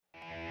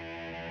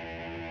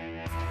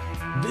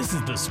This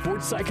is the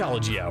Sports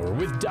Psychology Hour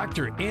with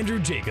Dr. Andrew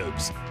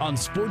Jacobs on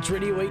Sports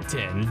Radio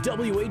 810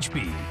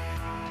 WHB.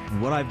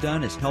 What I've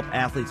done is help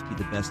athletes be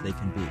the best they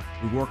can be.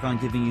 We work on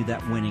giving you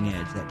that winning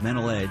edge, that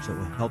mental edge that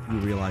will help you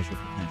realize your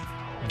potential.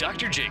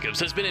 Dr. Jacobs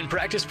has been in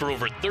practice for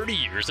over 30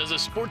 years as a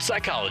sports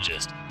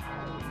psychologist.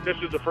 This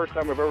is the first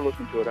time I've ever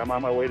listened to it. I'm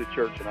on my way to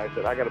church, and I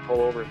said, I got to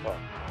pull over and talk.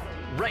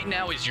 Right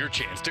now is your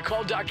chance to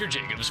call Dr.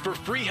 Jacobs for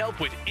free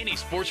help with any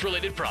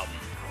sports-related problem.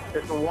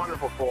 It's a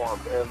wonderful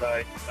forum, and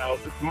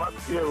it's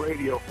must-hear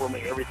radio for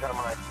me every time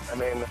I'm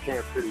in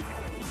Kansas City.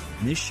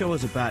 And this show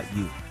is about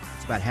you.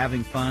 It's about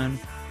having fun,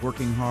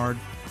 working hard,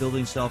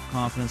 building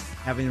self-confidence,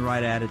 having the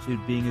right attitude,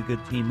 being a good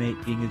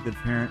teammate, being a good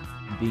parent,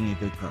 and being a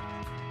good coach.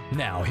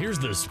 Now, here's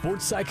the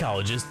sports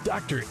psychologist,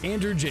 Dr.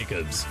 Andrew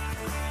Jacobs.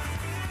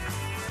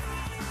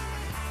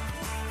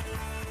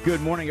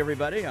 Good morning,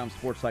 everybody. I'm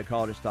sports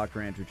psychologist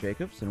Dr. Andrew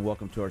Jacobs, and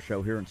welcome to our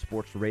show here on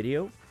Sports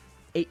Radio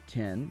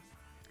 810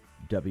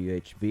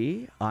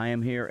 WHB. I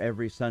am here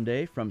every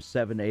Sunday from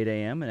 7 to 8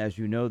 a.m., and as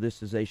you know,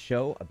 this is a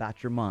show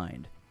about your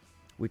mind.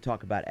 We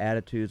talk about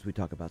attitudes, we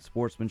talk about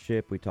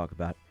sportsmanship, we talk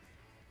about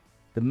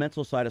the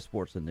mental side of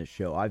sports in this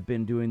show. I've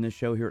been doing this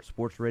show here at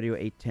Sports Radio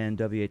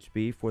 810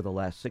 WHB for the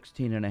last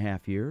 16 and a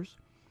half years.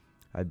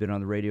 I've been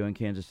on the radio in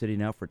Kansas City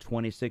now for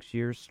 26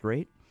 years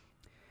straight,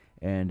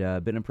 and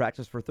been in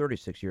practice for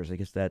 36 years. I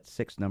guess that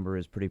 6 number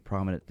is pretty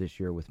prominent this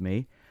year with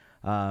me.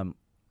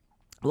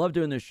 I love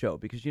doing this show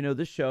because, you know,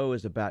 this show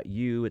is about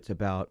you. It's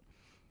about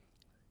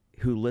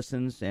who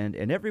listens, and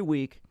every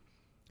week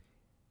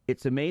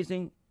it's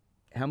amazing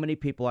how many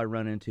people I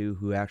run into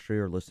who actually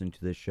are listening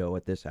to this show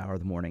at this hour of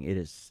the morning. It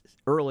is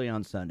early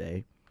on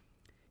Sunday.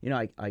 You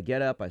know, I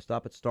get up, I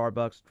stop at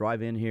Starbucks,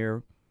 drive in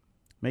here,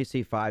 may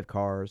see 5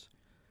 cars,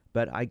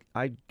 but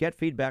I get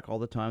feedback all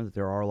the time that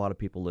there are a lot of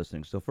people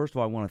listening. So first of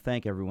all, I want to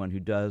thank everyone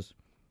who does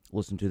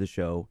listen to the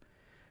show.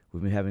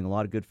 We've been having a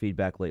lot of good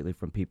feedback lately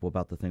from people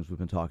about the things we've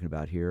been talking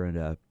about here, and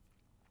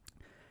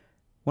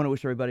want to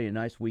wish everybody a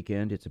nice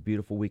weekend. It's a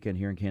beautiful weekend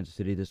here in Kansas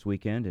City this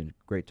weekend, and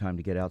great time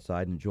to get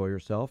outside and enjoy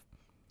yourself.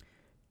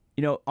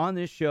 You know, on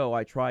this show,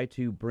 I try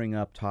to bring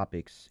up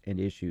topics and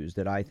issues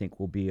that I think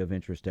will be of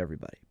interest to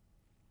everybody.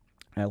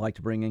 I like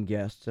to bring in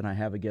guests, and I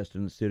have a guest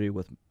in the studio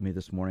with me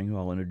this morning who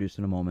I'll introduce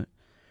in a moment.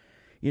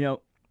 You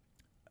know,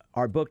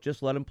 our book,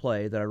 Just Let Him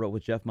Play, that I wrote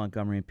with Jeff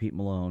Montgomery and Pete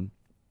Malone,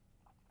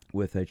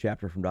 with a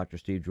chapter from Dr.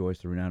 Steve Joyce,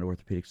 the renowned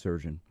orthopedic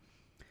surgeon.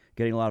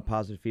 Getting a lot of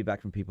positive feedback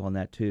from people on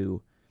that,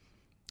 too,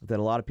 that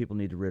a lot of people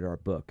need to read our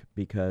book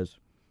because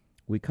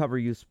we cover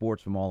youth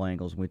sports from all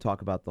angles, and we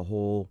talk about the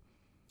whole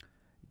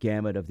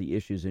gamut of the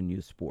issues in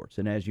youth sports.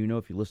 And as you know,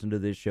 if you listen to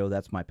this show,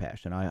 that's my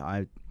passion.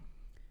 I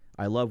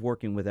love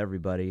working with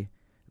everybody,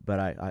 but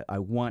I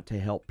want to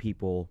help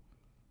people,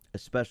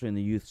 especially in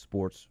the youth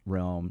sports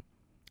realm,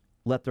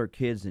 let their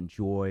kids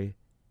enjoy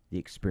the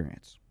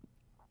experience.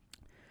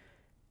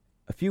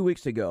 A few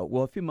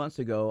months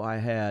ago, I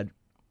had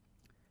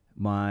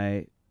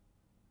my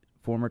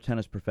former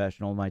tennis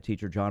professional, my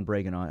teacher, John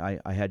Bragan, on.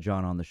 I had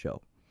John on the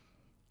show.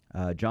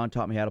 John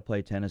taught me how to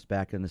play tennis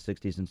back in the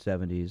 60s and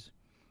 70s.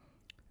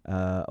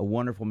 A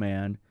wonderful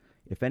man.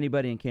 If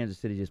anybody in Kansas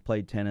City just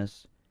played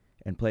tennis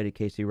and played at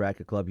KC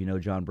Racket Club, you know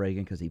John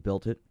Bragan because he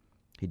built it.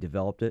 He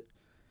developed it.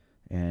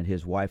 And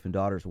his wife and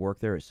daughters work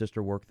there. His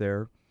sister worked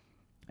there.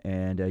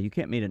 And you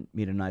can't meet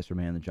a nicer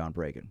man than John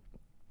Bragan.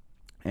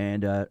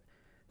 And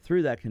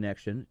through that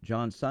connection,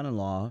 John's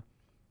son-in-law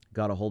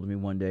got a hold of me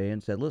one day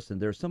and said, listen,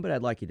 there's somebody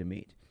I'd like you to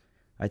meet.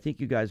 I think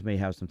you guys may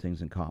have some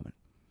things in common.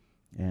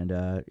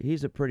 And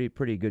he's a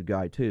pretty good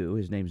guy, too.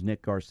 His name's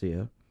Nick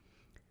Garcia.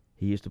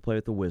 He used to play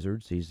with the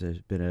Wizards. He's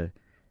been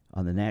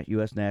on the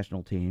U.S.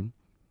 national team,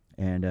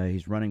 and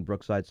he's running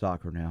Brookside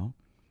Soccer now.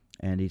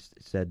 And he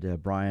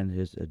said,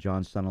 Brian,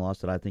 John's son-in-law,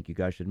 said, I think you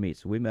guys should meet.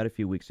 So we met a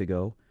few weeks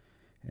ago,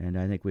 and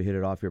I think we hit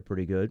it off here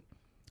pretty good.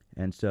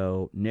 And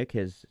so Nick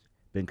has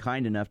been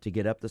kind enough to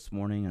get up this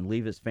morning and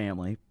leave his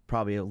family,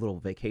 probably a little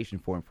vacation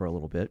for him for a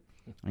little bit,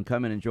 and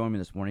come in and join me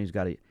this morning. He's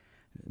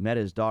met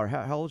his daughter.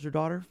 How old's your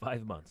daughter?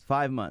 5 months.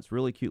 5 months.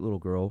 Really cute little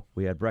girl.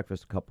 We had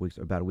breakfast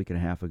about a week and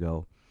a half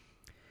ago.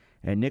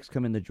 And Nick's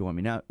come in to join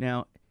me.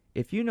 Now,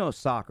 if you know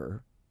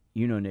soccer,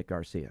 you know Nick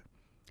Garcia.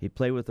 He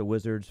played with the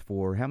Wizards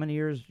for how many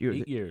years?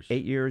 8 years.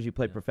 8 years. You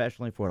played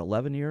professionally for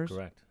 11 years?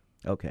 Correct.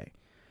 Okay.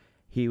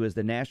 He was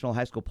the National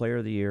High School Player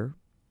of the Year.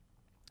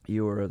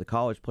 You were the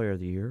College Player of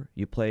the Year.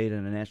 You played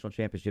in a national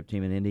championship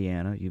team in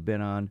Indiana. You've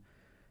been on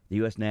the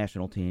U.S.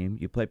 national team.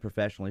 You played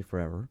professionally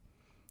forever.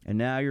 And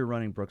now you're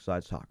running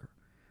Brookside Soccer.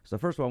 So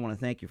first of all, I want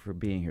to thank you for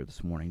being here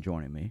this morning,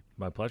 joining me.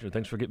 My pleasure.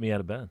 Thanks for getting me out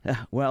of bed.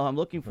 Well, I'm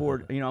looking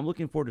forward. I'm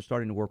looking forward to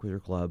starting to work with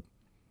your club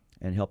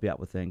and help you out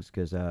with things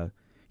because,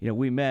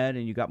 we met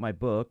and you got my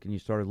book and you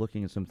started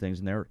looking at some things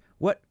in there.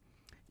 Look,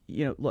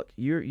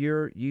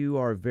 you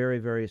are very,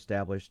 very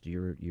established.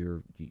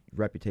 Your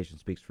reputation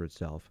speaks for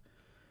itself.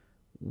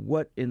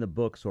 What in the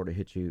book sort of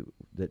hit you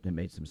that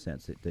made some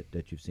sense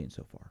that you've seen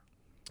so far?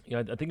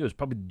 I think it was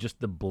probably just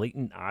the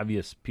blatant,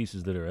 obvious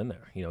pieces that are in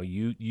there.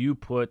 You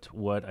put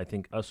what I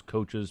think us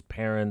coaches,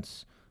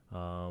 parents,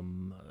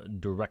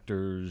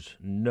 directors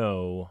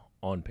know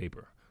on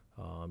paper.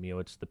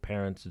 It's the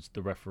parents, it's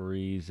the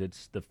referees,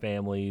 it's the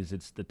families,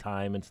 it's the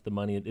time, it's the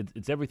money.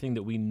 It's everything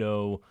that we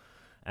know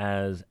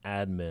as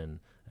admin,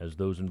 as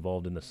those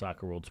involved in the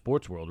soccer world,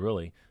 sports world,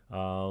 really.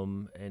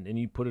 And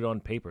you put it on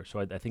paper. So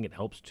I think it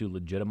helps to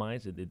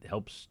legitimize it. It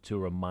helps to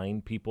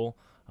remind people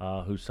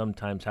who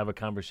sometimes have a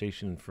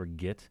conversation and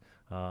forget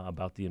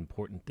about the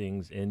important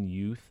things in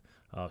youth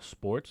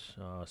sports.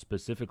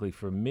 Specifically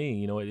for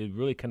me, it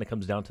really kind of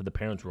comes down to the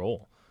parent's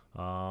role.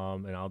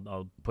 And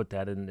I'll put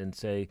that in and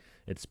say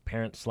it's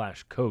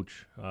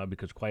parent/coach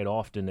because quite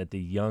often at the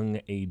young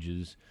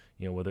ages,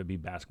 whether it be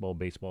basketball,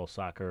 baseball,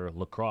 soccer,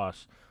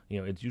 lacrosse,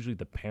 it's usually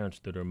the parents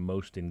that are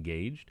most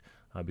engaged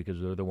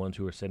because they're the ones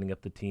who are setting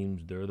up the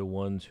teams. They're the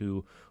ones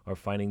who are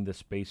finding the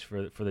space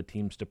for the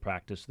teams to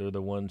practice. They're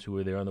the ones who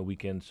are there on the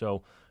weekend.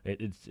 So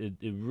it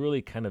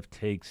really kind of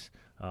takes,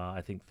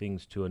 I think,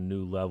 things to a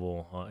new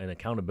level and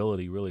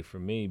accountability really for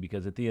me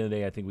because at the end of the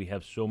day, I think we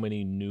have so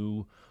many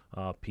new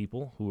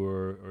people who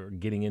are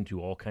getting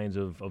into all kinds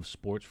of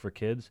sports for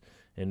kids,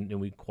 and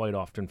we quite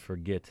often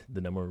forget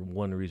the number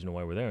one reason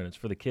why we're there, and it's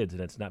for the kids,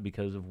 and it's not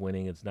because of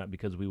winning, it's not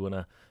because we want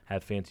to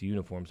have fancy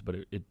uniforms, but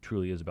it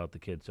truly is about the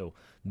kids. So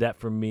that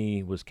for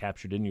me was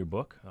captured in your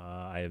book.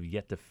 I have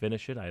yet to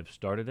finish it. I have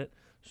started it,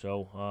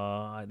 so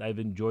I've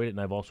enjoyed it,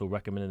 and I've also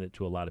recommended it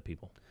to a lot of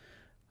people.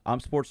 I'm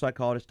sports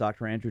psychologist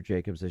Dr. Andrew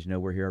Jacobs. As you know,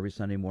 we're here every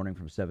Sunday morning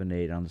from 7 to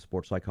 8 on the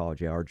Sports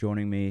Psychology Hour.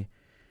 Joining me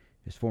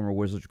is former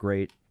Wizards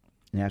great,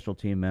 national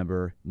team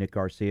member Nick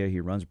Garcia. He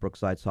runs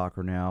Brookside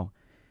Soccer now,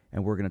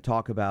 and we're going to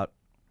talk about,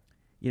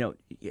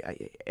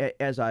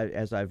 as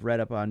I've read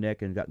up on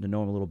Nick and gotten to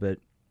know him a little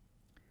bit,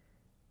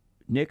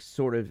 Nick's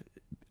sort of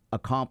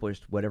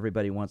accomplished what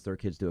everybody wants their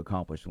kids to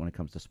accomplish when it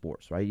comes to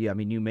sports, right? Yeah, I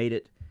mean, you made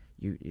it.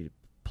 You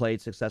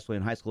played successfully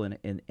in high school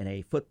in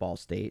a football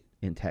state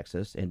in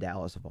Texas, in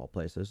Dallas of all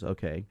places.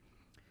 Okay,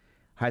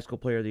 high school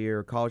player of the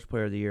year, college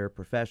player of the year,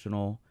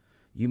 professional.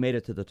 You made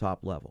it to the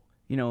top level,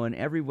 and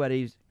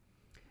everybody's.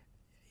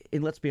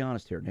 And let's be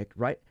honest here, Nick,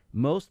 right?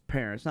 Most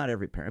parents, not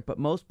every parent, but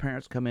most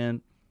parents come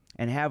in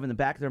and have in the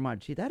back of their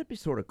mind, gee, that'd be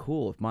sort of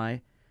cool if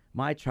my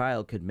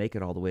child could make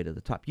it all the way to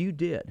the top. You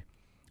did.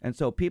 And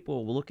so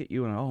people will look at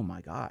you and, oh, my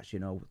gosh,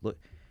 look,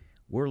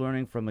 we're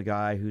learning from the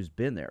guy who's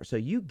been there. So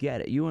you get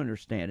it. You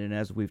understand. And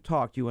as we've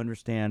talked, you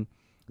understand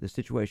the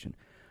situation.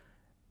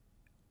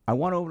 I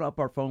want to open up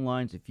our phone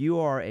lines. If you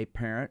are a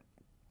parent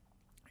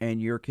and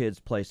your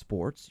kids play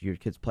sports, your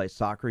kids play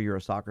soccer, you're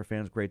a soccer fan,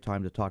 it's a great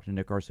time to talk to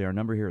Nick Garcia. Our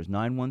number here is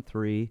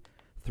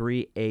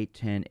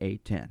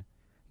 913-381-810.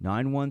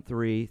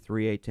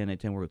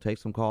 913-381-810. We're going to take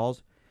some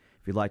calls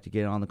if you'd like to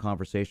get on the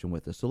conversation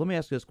with us. So let me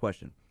ask you this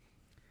question.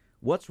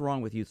 What's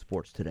wrong with youth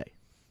sports today?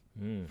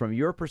 From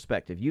your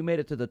perspective, you made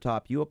it to the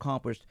top, you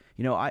accomplished,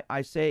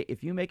 I say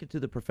if you make it to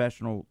the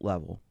professional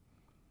level,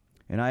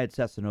 and I had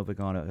Seth Sanovic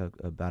on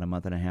about a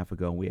month and a half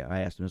ago, and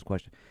I asked him this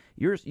question.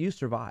 You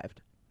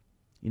survived.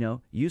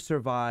 You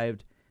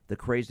survived the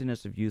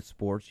craziness of youth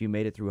sports. You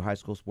made it through high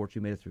school sports.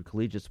 You made it through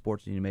collegiate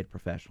sports, and you made it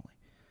professionally.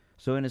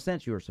 So in a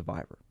sense, you're a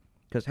survivor.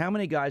 Because how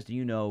many guys do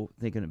you know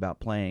thinking about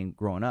playing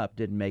growing up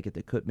didn't make it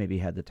that could maybe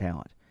had the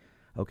talent?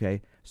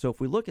 Okay, so if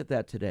we look at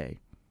that today,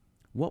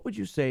 what would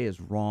you say is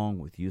wrong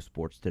with youth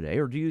sports today,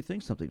 or do you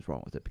think something's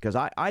wrong with it? Because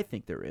I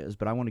think there is,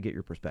 but I want to get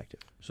your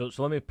perspective. So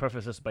let me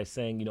preface this by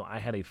saying, I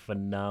had a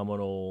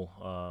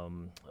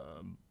phenomenal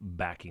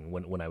backing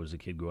when I was a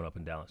kid growing up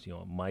in Dallas.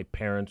 My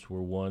parents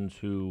were ones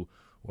who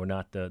were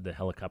not the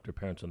helicopter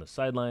parents on the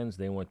sidelines.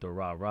 They weren't the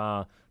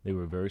rah-rah. They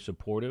were very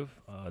supportive.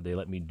 They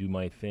let me do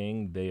my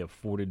thing. They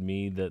afforded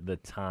me the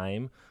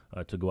time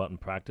to go out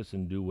and practice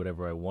and do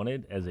whatever I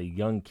wanted. As a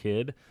young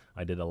kid,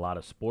 I did a lot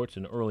of sports,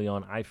 and early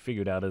on, I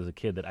figured out as a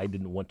kid that I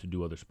didn't want to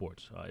do other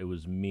sports. It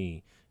was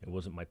me. It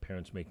wasn't my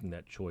parents making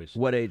that choice.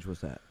 What age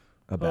was that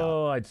about?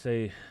 Oh, I'd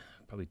say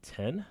probably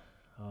 10.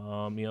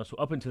 So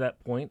up until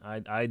that point,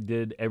 I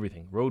did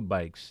everything. Rode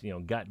bikes,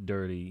 got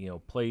dirty,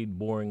 played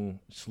boring,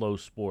 slow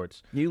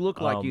sports. You look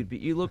like you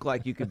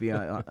could be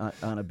on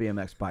a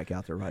BMX bike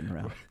out there riding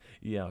around.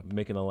 Yeah,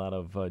 making a lot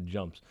of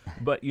jumps.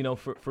 But,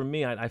 for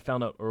me, I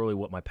found out early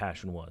what my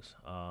passion was.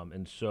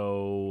 And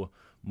so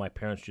my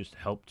parents just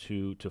helped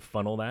to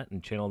funnel that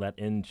and channel that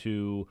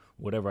into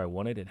whatever I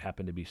wanted. It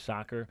happened to be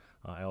soccer.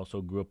 I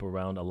also grew up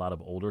around a lot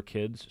of older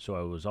kids, so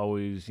I was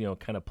always,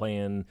 kind of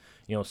playing,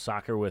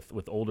 soccer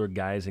with older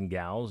guys and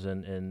gals,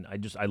 and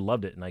I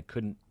loved it, and I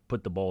couldn't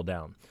put the ball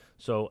down.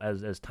 So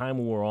as time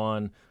wore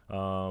on,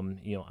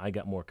 I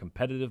got more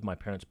competitive. My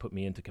parents put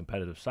me into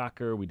competitive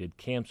soccer. We did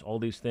camps, all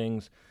these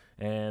things.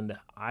 And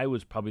I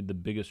was probably the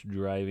biggest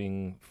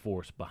driving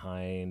force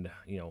behind,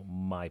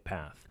 my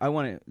path. I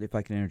want to, if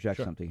I can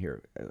interject something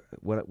here.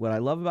 What I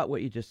love about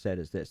what you just said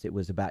is this: it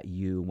was about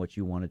you and what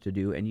you wanted to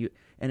do, and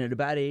at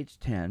about age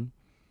 10,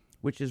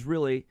 which is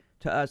really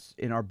to us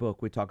in our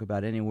book, we talk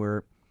about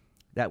anywhere.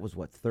 That was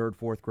what, 3rd,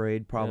 4th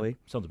grade, probably. Yeah,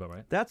 sounds about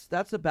right.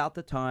 That's about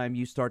the time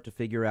you start to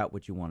figure out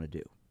what you want to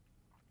do.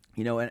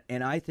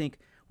 And I think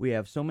we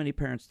have so many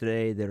parents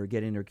today that are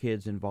getting their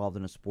kids involved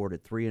in a sport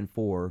at 3 and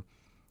 4.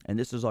 and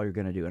this is all you're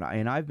going to do.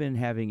 And I've been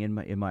having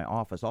in my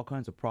office all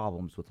kinds of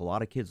problems with a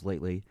lot of kids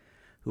lately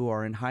who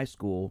are in high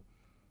school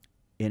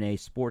in a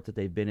sport that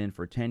they've been in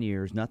for 10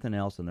 years, nothing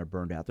else, and they're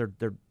burned out.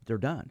 They're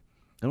done.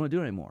 They don't want to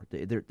do it anymore.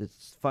 The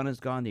fun is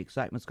gone, the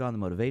excitement's gone, the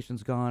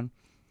motivation's gone,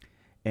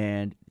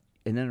 and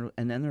then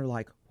they're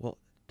like, well,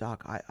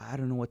 Doc, I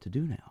don't know what to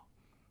do now.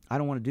 I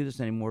don't want to do this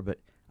anymore, but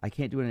I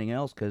can't do anything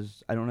else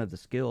because I don't have the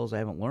skills. I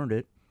haven't learned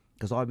it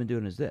because all I've been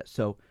doing is this.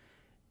 So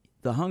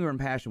the hunger and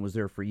passion was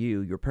there for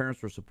you. Your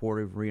parents were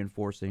supportive,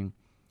 reinforcing.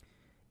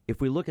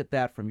 If we look at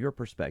that from your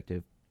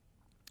perspective,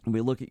 and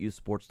we look at youth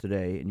sports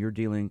today, and you're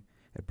dealing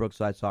at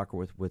Brookside Soccer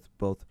with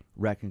both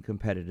rec and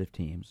competitive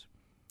teams,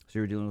 so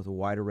you're dealing with a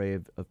wide array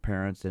of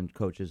parents and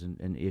coaches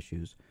and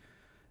issues.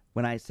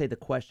 When I say the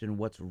question,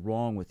 what's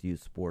wrong with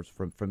youth sports,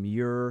 from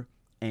your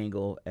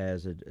angle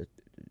as an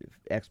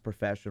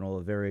ex-professional,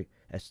 a very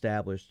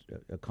established,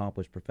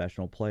 accomplished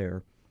professional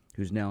player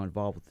who's now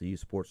involved with the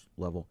youth sports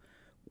level,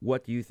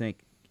 what do you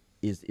think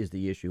is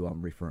the issue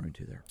I'm referring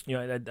to there? You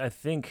know, I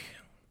think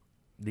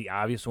the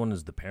obvious one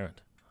is the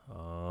parent.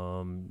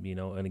 You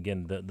know, and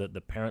again,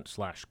 the parent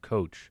 /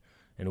 coach.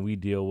 And we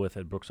deal with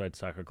at Brookside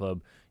Soccer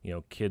Club, you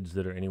know, kids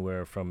that are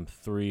anywhere from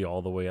 3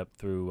 all the way up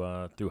through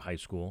high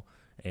school,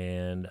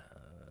 and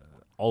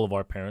all of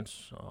our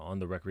parents on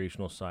the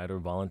recreational side are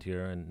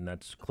volunteer, and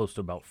that's close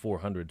to about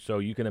 400. So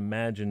you can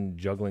imagine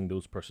juggling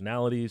those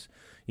personalities,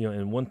 you know.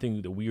 And one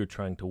thing that we are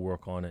trying to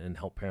work on and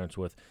help parents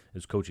with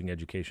is coaching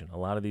education. A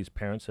lot of these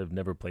parents have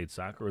never played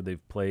soccer, or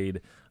they've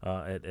played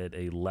at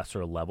a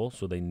lesser level,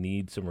 so they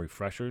need some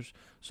refreshers.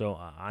 So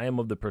I am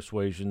of the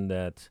persuasion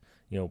that,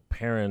 you know,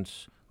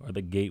 parents are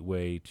the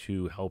gateway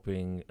to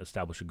helping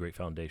establish a great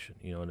foundation.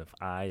 You know, and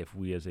if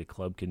we as a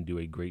club can do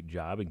a great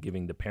job in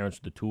giving the parents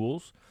the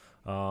tools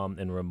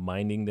and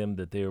reminding them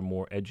that they are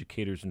more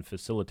educators and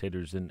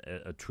facilitators than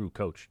a true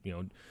coach. You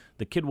know,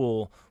 the kid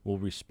will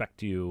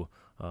respect you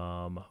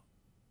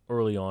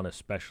early on,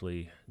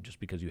 especially just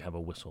because you have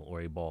a whistle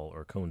or a ball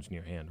or cones in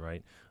your hand,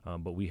 right?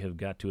 But we have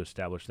got to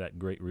establish that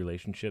great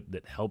relationship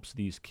that helps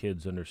these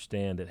kids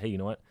understand that, hey, you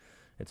know what?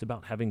 It's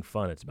about having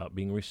fun. It's about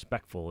being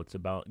respectful. It's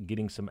about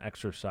getting some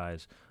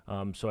exercise.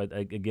 So I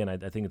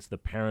think it's the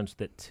parents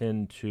that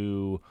tend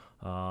to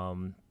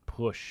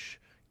push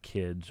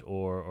kids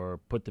or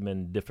put them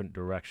in different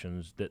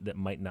directions that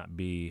might not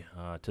be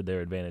to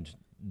their advantage,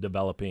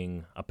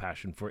 developing a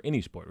passion for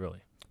any sport, really.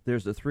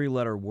 There's a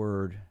 3-letter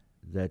word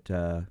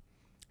that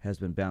has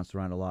been bounced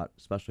around a lot,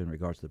 especially in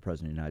regards to the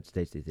President of the United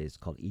States these days. It's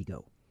called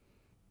ego.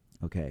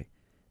 Okay.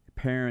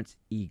 Parents'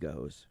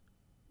 egos,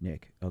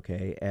 Nick,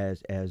 okay,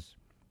 as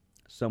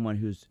someone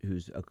who's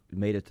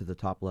made it to the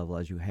top level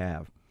as you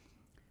have,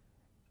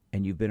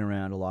 and you've been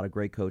around a lot of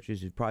great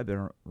coaches, you've probably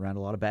been around a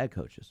lot of bad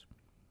coaches.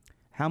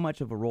 How much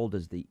of a role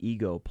does the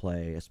ego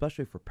play,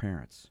 especially for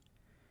parents,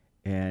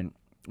 and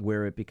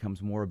where it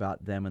becomes more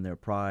about them and their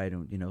pride?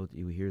 And, you know,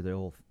 you hear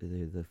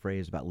the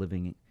phrase about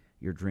living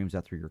your dreams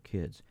out through your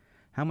kids.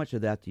 How much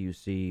of that do you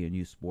see in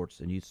youth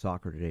sports and youth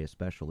soccer today,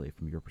 especially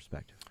from your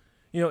perspective?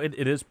 You know,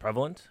 it is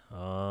prevalent.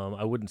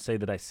 I wouldn't say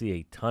that I see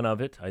a ton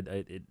of it.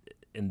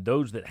 And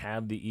those that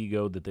have the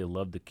ego that they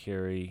love to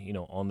carry, you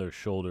know, on their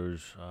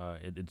shoulders,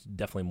 it's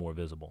definitely more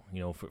visible.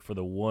 You know, for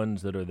the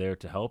ones that are there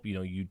to help, you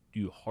know,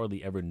 you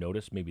hardly ever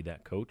notice maybe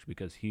that coach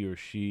because he or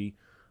she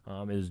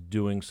is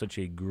doing such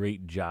a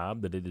great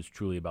job that it is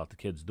truly about the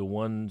kids. The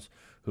ones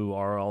who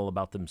are all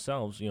about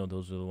themselves, you know,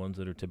 those are the ones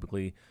that are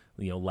typically,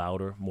 you know,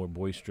 louder, more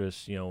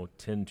boisterous, you know,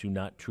 tend to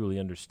not truly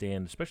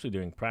understand, especially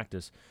during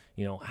practice,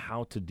 you know,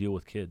 how to deal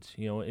with kids,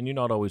 you know. And you're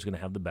not always going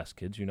to have the best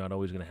kids. You're not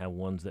always going to have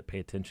ones that pay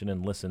attention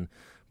and listen,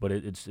 but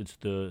it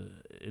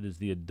is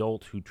the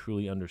adult who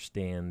truly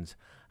understands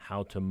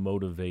how to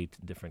motivate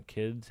different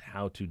kids,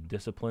 how to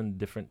discipline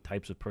different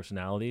types of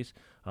personalities.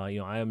 You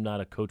know, I am not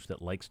a coach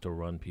that likes to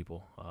run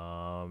people.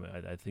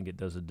 I think it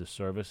does a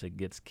disservice. It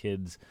gets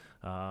kids,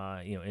 you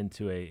know,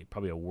 into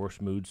probably a worse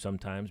mood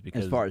sometimes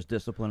because as far as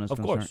discipline is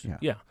concerned. Of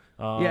course,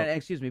 yeah.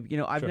 Excuse me. You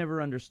know, I've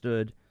never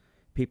understood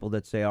people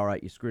that say, "All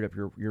right, you screwed up.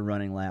 You're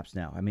running laps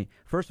now." I mean,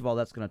 first of all,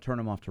 that's going to turn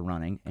them off to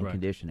running and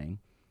conditioning.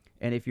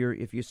 And if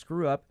you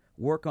screw up,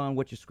 work on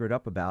what you screwed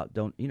up about.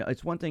 Don't, you know,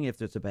 it's one thing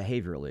if it's a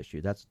behavioral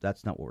issue. That's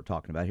not what we're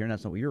talking about here, and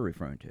that's not what you're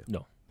referring to.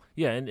 No.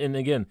 Yeah, and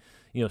again,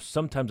 you know,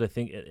 sometimes I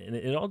think, and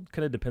it all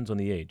kind of depends on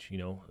the age. You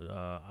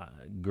know,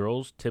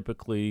 girls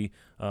typically,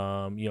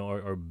 you know,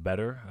 are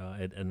better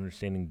at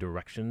understanding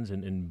directions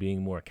and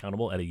being more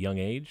accountable at a young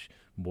age.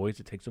 Boys,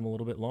 it takes them a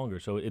little bit longer.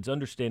 So it's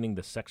understanding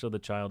the sex of the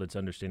child. It's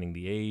understanding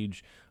the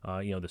age,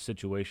 you know, the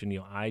situation. You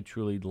know, I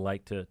truly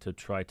like to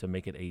try to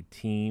make it a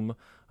team,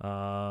 you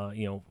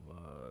know,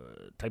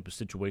 type of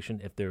situation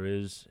if there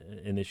is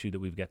an issue that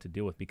we've got to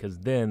deal with, because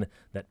then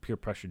that peer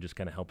pressure just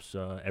kind of helps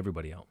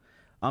everybody out.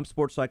 I'm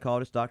sports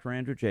psychologist Dr.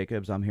 Andrew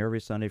Jacobs. I'm here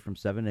every Sunday from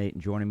 7 to 8,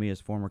 and joining me is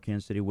former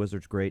Kansas City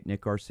Wizards great Nick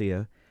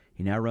Garcia.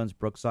 He now runs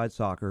Brookside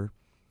Soccer.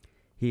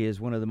 He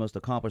is one of the most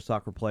accomplished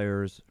soccer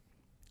players,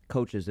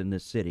 coaches in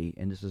this city,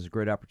 and this is a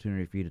great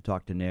opportunity for you to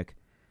talk to Nick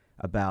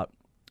about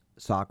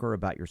soccer,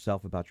 about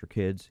yourself, about your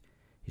kids.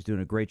 He's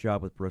doing a great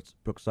job with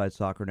Brookside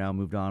Soccer now,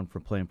 moved on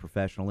from playing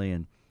professionally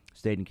and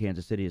stayed in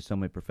Kansas City as so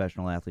many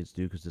professional athletes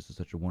do because this is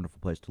such a wonderful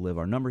place to live.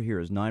 Our number here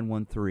is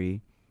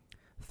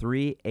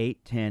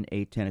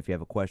 913-381-810. If you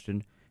have a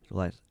question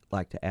you'd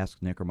like to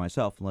ask Nick or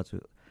myself, and let's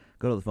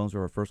go to the phones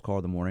for our first call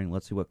of the morning.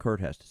 Let's see what Kurt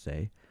has to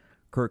say.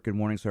 Kurt, good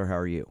morning, sir. How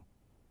are you?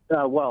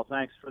 Well,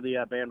 thanks for the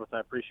bandwidth. I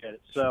appreciate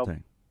it. Sure So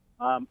thing.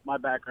 my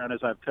background is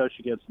I've coached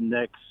against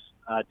Nick's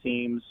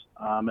teams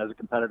as a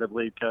competitive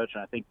league coach,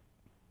 and I think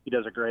he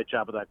does a great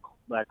job with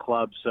that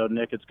club. So,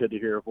 Nick, it's good to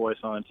hear your voice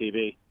on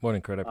TV.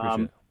 Morning, Kurt. I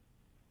appreciate it.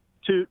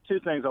 Two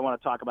things I want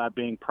to talk about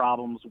being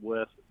problems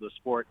with the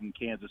sport in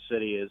Kansas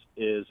City is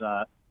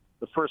the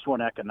first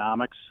one,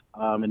 economics.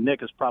 And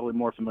Nick is probably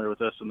more familiar with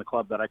this than the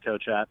club that I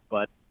coach at,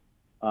 but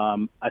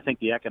I think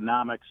the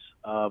economics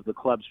of the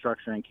club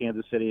structure in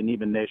Kansas City and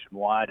even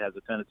nationwide has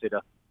a tendency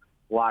to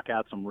lock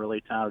out some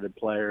really talented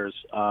players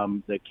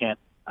that can't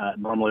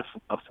normally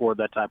afford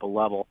that type of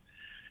level.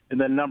 And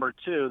then number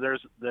two,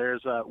 there's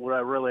what I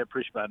really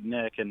appreciate about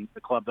Nick and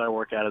the club that I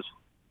work at is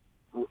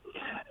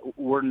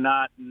we're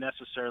not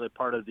necessarily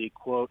part of the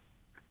quote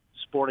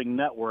sporting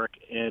network,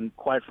 and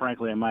quite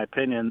frankly, in my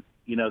opinion,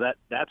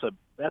 that's a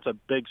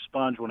big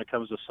sponge when it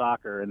comes to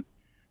soccer, and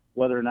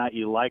whether or not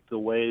you like the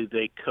way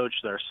they coach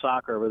their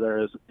soccer over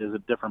there is a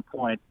different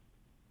point.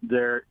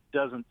 There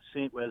doesn't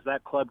seem, as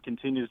that club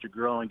continues to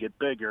grow and get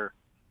bigger,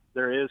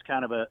 there is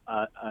kind of a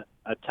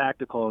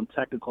tactical and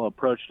technical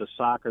approach to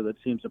soccer that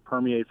seems to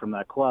permeate from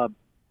that club.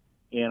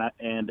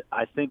 And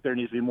I think there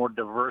needs to be more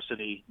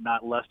diversity,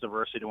 not less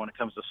diversity, when it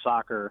comes to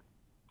soccer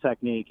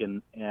technique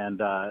and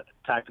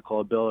tactical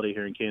ability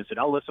here in Kansas City.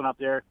 I'll listen up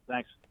there.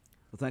 Thanks.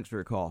 Well, thanks for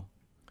your call.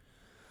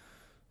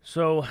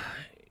 So,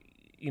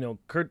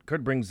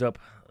 Kurt brings up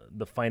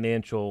the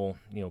financial,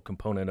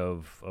 component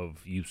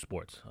of youth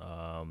sports.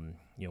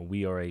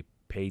 We are a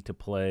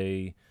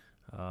pay-to-play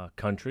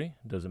country.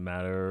 Doesn't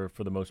matter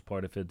for the most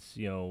part if it's,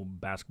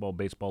 basketball,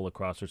 baseball,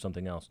 lacrosse, or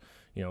something else.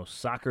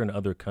 Soccer in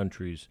other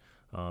countries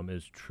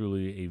is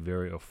truly a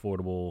very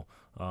affordable,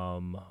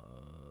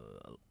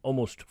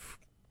 almost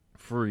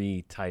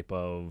free type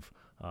of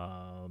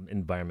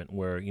environment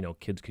where,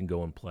 kids can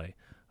go and play.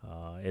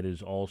 It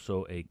is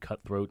also a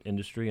cutthroat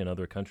industry in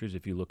other countries.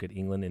 If you look at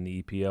England in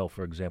the EPL,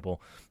 for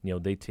example,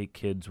 they take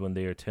kids when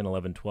they are 10,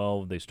 11,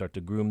 12. They start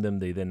to groom them.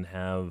 They then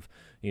have,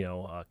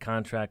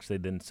 contracts. They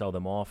then sell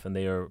them off, and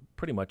they are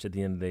pretty much at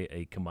the end of the day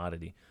a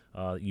commodity.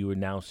 You are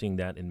now seeing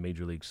that in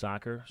Major League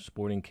Soccer,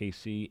 Sporting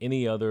KC,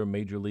 any other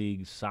Major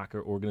League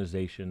Soccer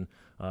organization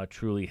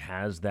truly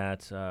has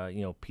that,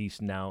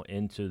 piece now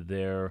into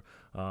their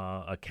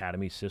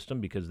academy system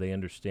because they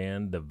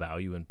understand the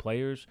value in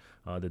players,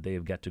 that they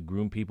have got to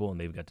groom people and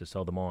they've got to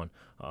sell them on.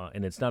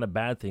 And it's not a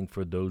bad thing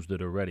for those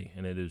that are ready.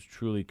 And it is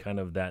truly kind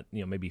of that,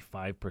 maybe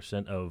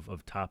 5%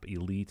 of top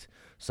elite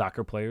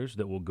soccer players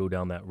that will go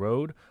down that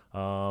road.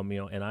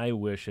 And I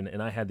wish,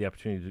 and I had the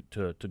opportunity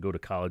to go to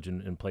college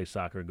and play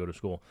soccer and go to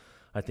school.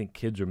 I think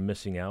kids are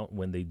missing out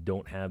when they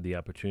don't have the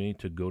opportunity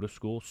to go to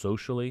school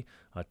socially,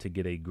 to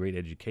get a great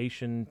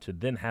education, to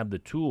then have the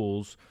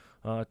tools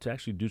to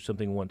actually do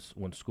something once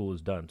school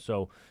is done.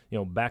 So,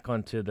 back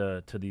onto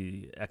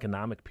the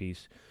economic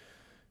piece,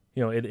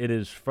 it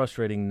is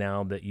frustrating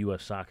now that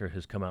U.S. Soccer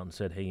has come out and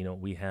said, hey,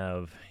 we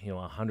have,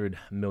 $100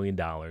 million.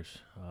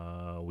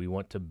 We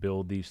want to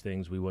build these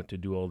things. We want to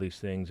do all these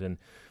things. And,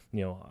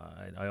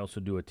 I also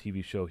do a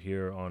TV show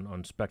here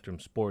on Spectrum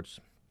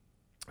Sports.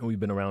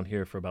 We've been around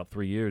here for about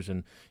 3 years,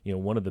 and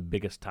one of the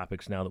biggest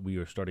topics now that we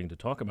are starting to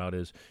talk about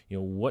is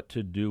what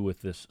to do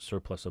with this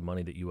surplus of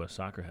money that U.S.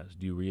 Soccer has.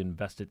 Do you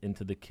reinvest it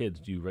into the kids?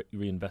 Do you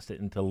reinvest it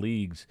into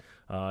leagues?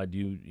 Do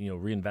you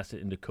reinvest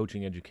it into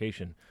coaching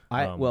education?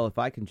 Well, if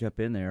I can jump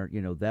in there,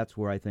 that's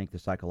where I think the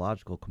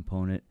psychological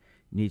component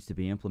needs to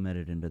be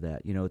implemented into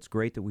that. It's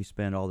great that we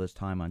spend all this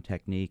time on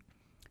technique.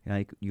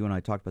 You and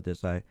I talked about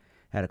this. I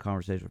had a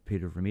conversation with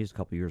Peter Vermees a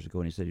couple of years ago,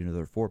 and he said,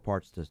 there are four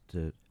parts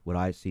to what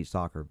I see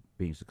soccer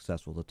being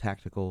successful: the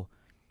tactical,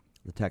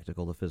 the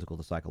technical, the physical,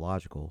 the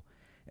psychological.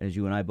 And as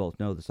you and I both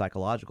know, the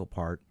psychological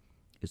part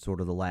is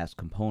sort of the last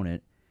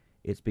component.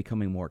 It's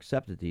becoming more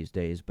accepted these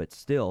days, but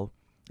still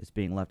it's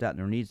being left out. And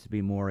there needs to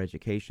be more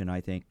education,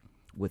 I think,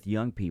 with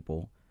young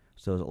people.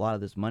 So a lot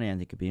of this money, I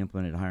think, could be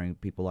implemented hiring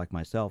people like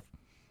myself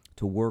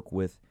to work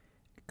with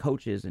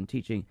coaches and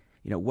teaching,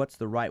 what's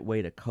the right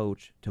way to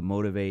coach, to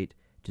motivate,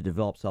 to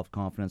develop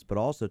self-confidence, but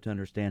also to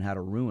understand how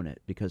to ruin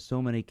it, because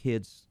so many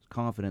kids'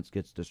 confidence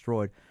gets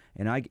destroyed.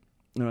 And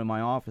in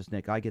my office,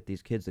 Nick, I get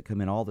these kids that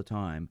come in all the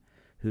time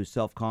whose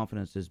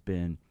self-confidence has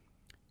been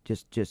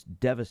just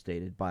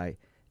devastated by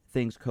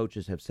things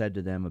coaches have said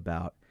to them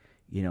about,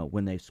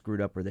 when they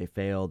screwed up or they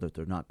failed, that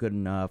they're not good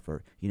enough,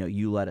 or,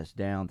 you let us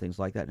down, things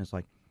like that. And it's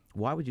like,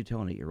 why would you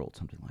tell an 8-year-old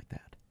something like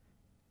that?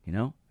 You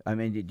know, I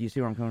mean, do you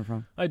see where I'm coming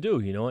from? I do,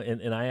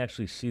 and I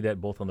actually see that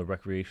both on the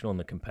recreational and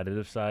the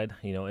competitive side,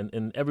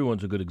 and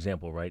everyone's a good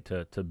example, right,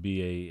 to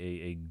be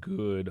a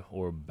good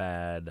or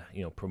bad,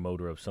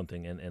 promoter of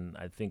something. And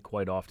I think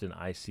quite often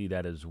I see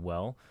that as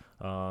well.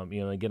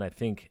 Again, I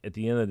think at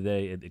the end of the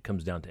day, it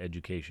comes down to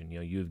education.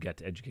 You've got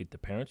to educate the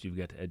parents, you've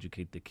got to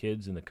educate the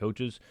kids and the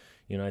coaches.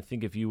 I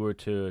think if you were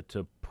to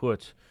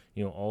put,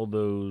 all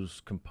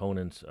those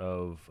components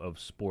of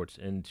sports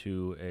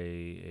into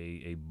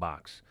a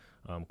box,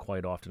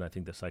 quite often I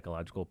think the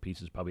psychological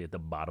piece is probably at the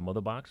bottom of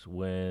the box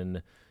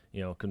when,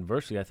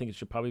 conversely, I think it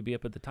should probably be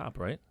up at the top,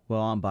 right?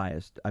 Well, I'm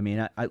biased. I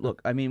mean, I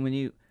look, I mean,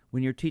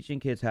 when you're teaching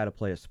kids how to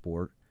play a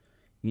sport,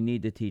 you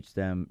need to teach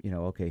them,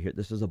 okay, here,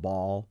 this is a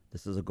ball,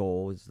 this is a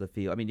goal, this is the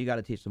field. I mean, you got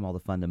to teach them all the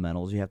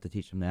fundamentals. You have to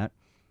teach them that.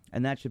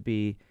 And that should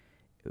be,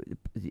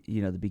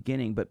 the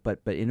beginning. But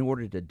in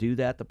order to do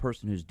that, the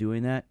person who's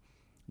doing that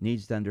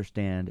needs to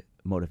understand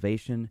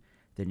motivation.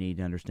 They need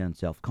to understand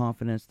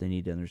self-confidence. They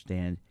need to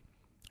understand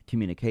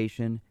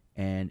communication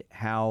and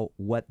how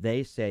what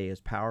they say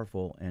is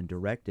powerful and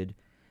directed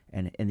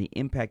and the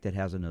impact it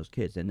has on those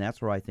kids. And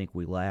that's where I think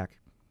we lack,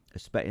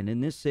 and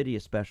in this city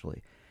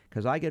especially,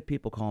 because I get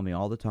people calling me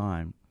all the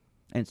time.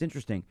 And it's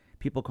interesting.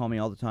 People call me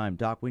all the time,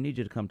 Doc, we need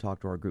you to come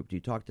talk to our group. Do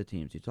you talk to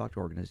teams? Do you talk to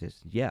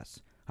organizations?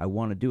 Yes, I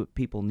want to do it.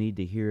 People need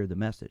to hear the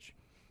message.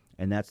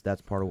 And that's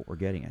part of what we're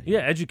getting at here.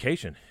 Yeah,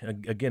 education.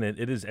 Again,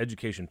 it is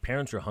education.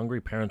 Parents are hungry.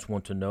 Parents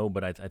want to know,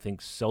 but I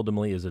think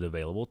seldomly is it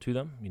available to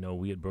them.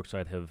 We at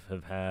Brookside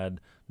have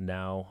had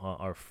now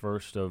our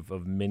first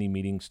of many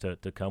meetings to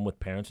come with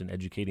parents and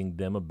educating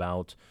them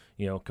about,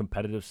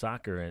 competitive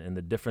soccer and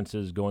the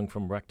differences going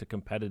from rec to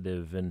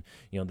competitive and,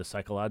 the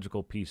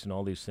psychological piece and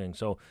all these things.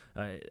 So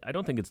I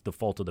don't think it's the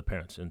fault of the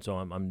parents. And so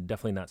I'm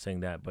definitely not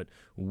saying that. But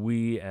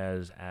we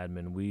as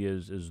admin, we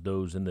as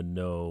those in the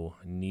know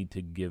need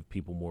to give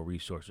people more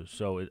resources.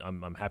 So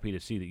I'm happy to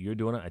see that you're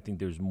doing it. I think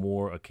there's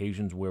more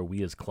occasions where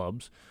we as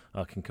clubs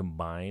can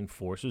combine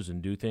forces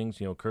and do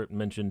things. Kurt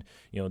mentioned,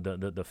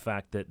 the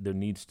fact that there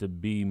needs to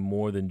be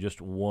more than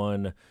just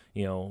one,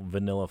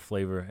 vanilla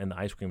flavor in the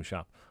ice cream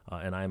shop.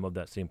 And I am of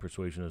that same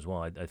persuasion as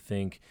well. I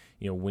think,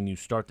 when you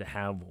start to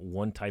have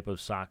one type of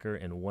soccer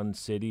in one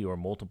city or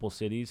multiple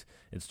cities,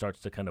 it starts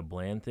to kind of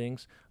bland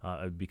things.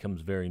 It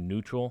becomes very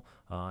neutral.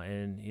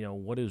 And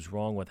what is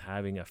wrong with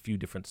having a few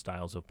different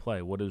styles of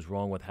play? What is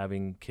wrong with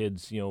having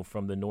kids,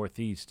 from the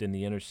Northeast and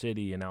the inner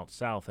city and out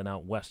south and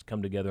out west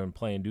come together and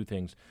play and do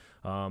things?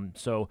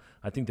 So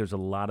I think there's a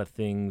lot of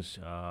things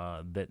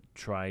that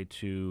try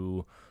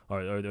to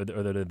or that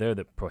are there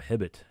that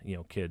prohibit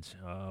kids.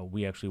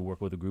 We actually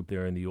work with a group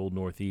there in the old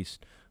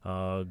Northeast,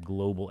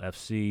 Global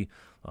FC,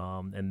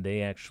 and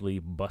they actually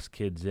bus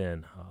kids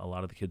in. A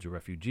lot of the kids are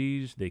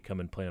refugees. They come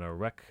and play on our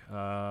rec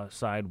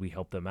side. We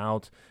help them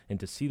out, and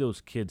to see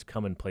those kids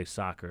come and play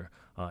soccer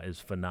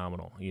is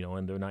phenomenal.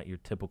 And they're not your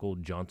typical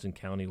Johnson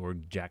County or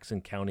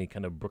Jackson County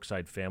kind of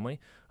Brookside family.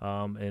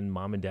 And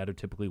mom and dad are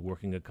typically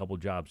working a couple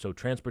jobs. So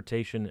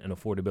transportation and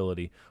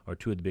affordability are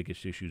two of the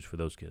biggest issues for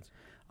those kids.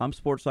 I'm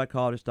sports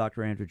psychologist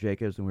Dr. Andrew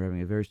Jacobs, and we're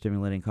having a very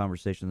stimulating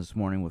conversation this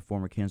morning with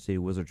former Kansas City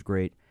Wizards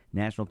great,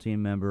 national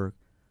team member,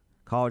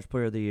 college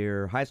player of the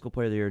year, high school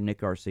player of the year, Nick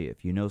Garcia.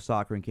 If you know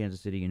soccer in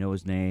Kansas City, you know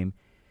his name,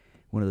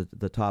 one of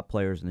the top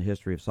players in the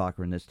history of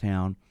soccer in this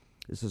town.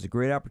 This is a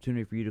great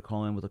opportunity for you to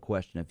call in with a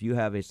question. If you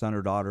have a son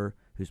or daughter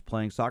who's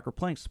playing soccer,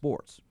 playing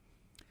sports,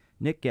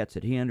 Nick gets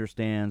it. He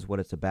understands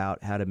what it's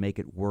about, how to make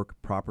it work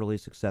properly,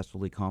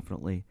 successfully,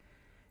 confidently.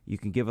 You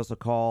can give us a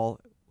call,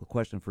 a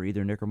question for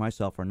either Nick or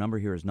myself. Our number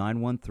here is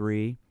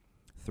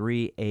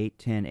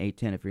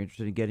 913-381-0810. If you're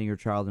interested in getting your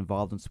child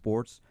involved in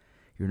sports,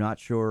 you're not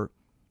sure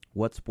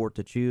what sport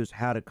to choose,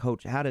 how to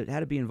coach, how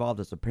to be involved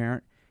as a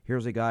parent,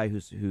 here's a guy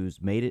who's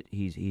made it.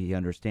 He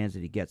understands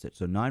it. He gets it.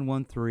 So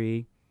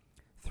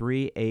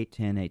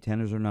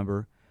 913-381-0810 is our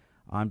number.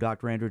 I'm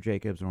Dr. Andrew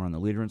Jacobs, and we're on the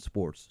Leader in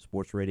Sports,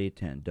 Sports Radio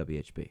 10,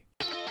 WHB.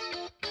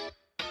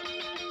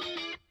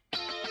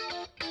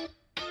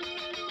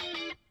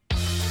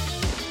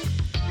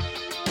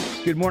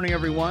 Good morning,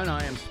 everyone.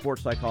 I am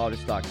sports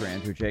psychologist Dr.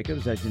 Andrew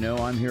Jacobs. As you know,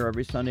 I'm here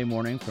every Sunday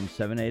morning from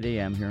 7 to 8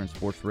 a.m. here in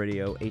Sports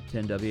Radio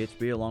 810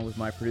 WHB, along with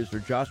my producer,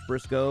 Josh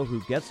Briscoe,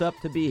 who gets up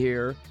to be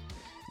here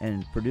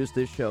and produce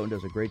this show and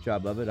does a great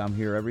job of it. I'm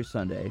here every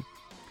Sunday.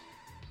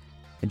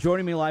 And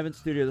joining me live in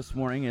studio this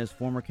morning is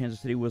former Kansas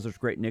City Wizards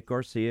great Nick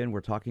Garcia, and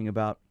we're talking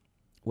about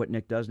what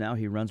Nick does now.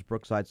 He runs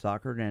Brookside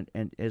Soccer,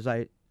 and as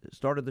I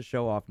started the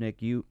show off, Nick,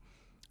 you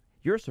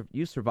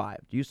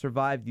survived. You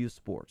survived youth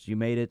sports. You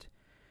made it.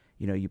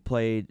 You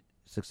played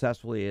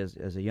successfully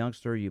as a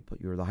youngster. You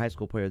were the high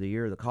school player of the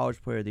year, the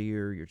college player of the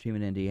year. Your team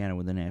in Indiana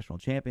won the national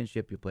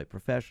championship. You played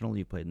professional.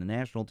 You played in the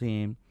national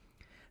team.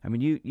 I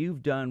mean,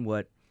 you've done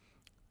what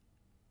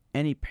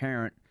any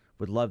parent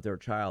would love their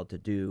child to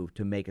do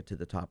to make it to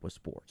the top with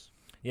sports.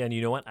 Yeah, and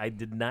you know what? I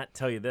did not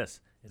tell you this.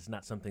 It's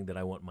not something that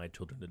I want my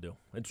children to do.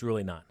 It's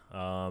really not.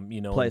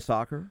 Play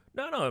soccer?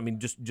 No. I mean,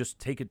 just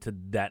take it to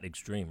that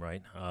extreme,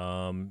 right?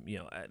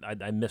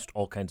 I missed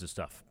all kinds of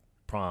stuff.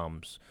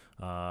 proms,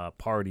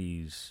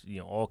 parties,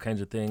 all kinds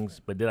of things.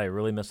 But did I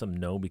really miss them?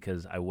 No,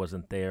 because I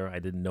wasn't there. I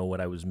didn't know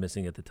what I was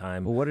missing at the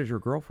time. Well, what did your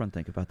girlfriend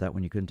think about that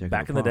when you couldn't take her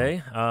Back to in the prom?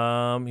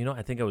 day,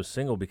 I think I was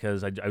single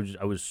because I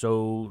was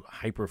so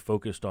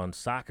hyper-focused on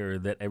soccer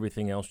that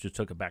everything else just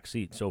took a back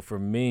seat. So for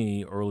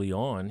me, early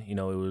on, it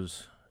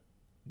was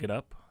get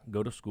up,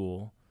 go to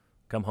school,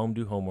 come home,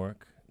 do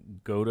homework,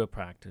 go to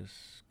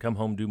practice, come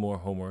home, do more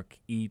homework,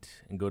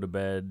 eat, and go to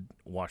bed,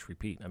 wash,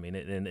 repeat. I mean,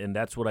 and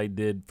that's what I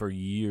did for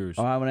years.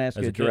 I want to ask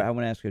you a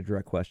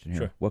direct question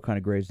here. Sure. What kind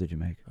of grades did you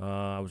make?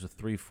 I was a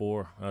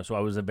 3.4, so I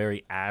was a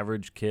very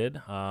average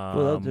kid.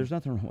 Well, there's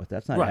nothing wrong with that.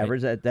 That's not right.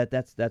 average.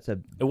 That's a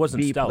It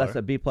wasn't B, stellar. That's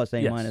a B plus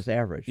A minus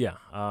average. Yeah.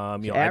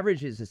 So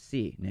average is a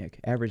C, Nick.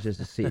 Average is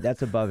a C.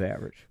 That's above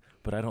average.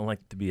 But I don't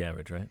like to be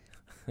average, right?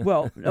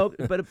 Well, no,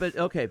 but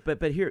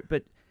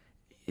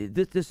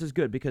this is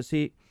good because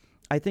see,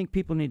 I think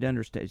people need to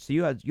understand. So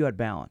you had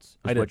balance.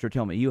 Is what you're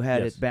telling me. You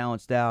had Yes. it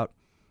balanced out,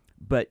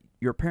 but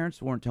your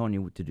parents weren't telling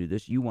you to do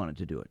this. You wanted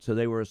to do it. So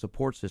they were a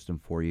support system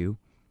for you,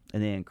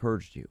 and they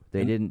encouraged you.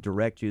 They didn't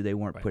direct you. They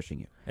weren't pushing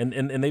you.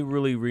 And they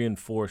really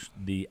reinforced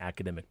the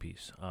academic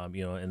piece.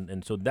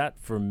 And so that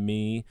for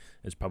me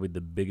is probably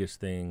the biggest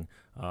thing.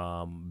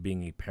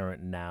 Being a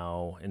parent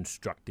now,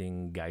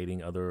 instructing,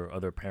 guiding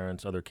other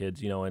parents, other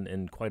kids.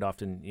 And quite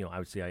often,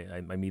 obviously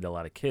I meet a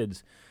lot of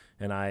kids.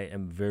 And I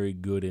am very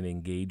good at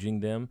engaging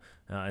them.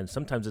 And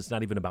sometimes it's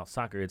not even about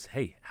soccer. It's,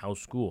 hey, how's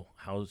school?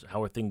 How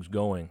are things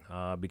going?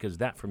 Because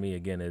that, for me,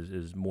 again,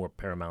 is more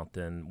paramount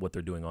than what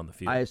they're doing on the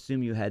field. I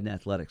assume you had an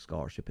athletic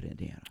scholarship at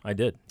Indiana. I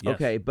did, yes.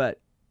 Okay, but,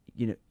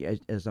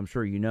 as I'm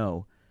sure you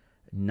know,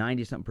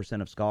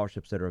 90-something% of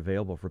scholarships that are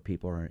available for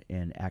people are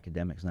in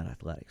academics, not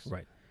athletics.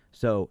 Right.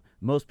 So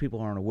most people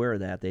aren't aware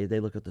of that.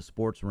 They look at the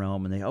sports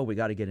realm and we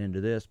got to get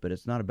into this, but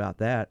it's not about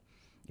that.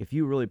 If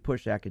you really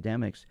push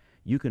academics,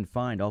 you can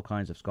find all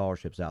kinds of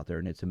scholarships out there,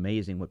 and it's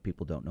amazing what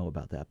people don't know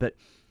about that. But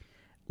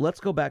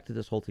let's go back to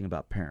this whole thing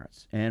about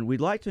parents, and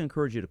we'd like to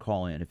encourage you to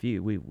call in.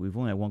 We've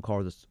only had one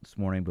caller this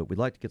morning, but we'd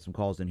like to get some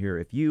calls in here.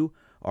 If you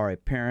are a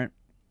parent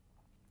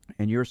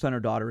and your son or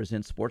daughter is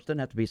in sports, doesn't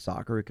have to be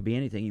soccer, it could be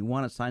anything. You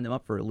want to sign them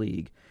up for a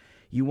league.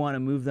 You want to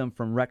move them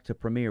from rec to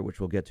premier, which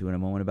we'll get to in a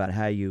moment about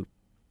how you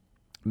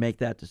make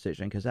that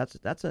decision, because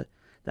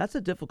that's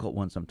a difficult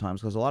one sometimes,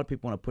 because a lot of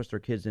people want to push their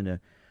kids into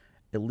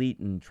elite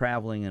and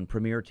traveling and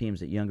premier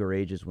teams at younger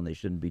ages when they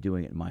shouldn't be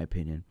doing it, in my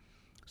opinion.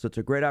 So it's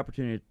a great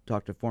opportunity to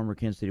talk to former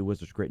Kansas City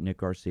Wizards great Nick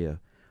Garcia.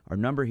 Our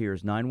number here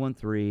is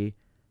 913-3810-810,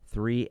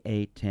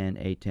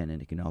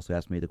 and you can also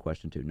ask me the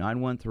question too.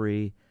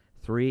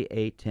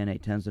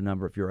 913-3810-810 is the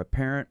number. If you're a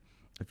parent,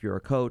 if you're a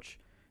coach,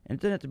 and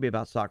it doesn't have to be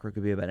about soccer, it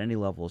could be about any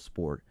level of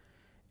sport.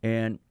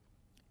 And,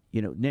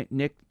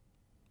 Nick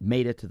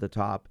made it to the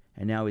top,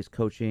 and now he's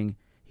coaching.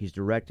 He's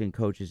directing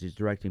coaches. He's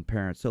directing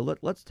parents. So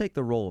let's take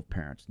the role of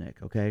parents,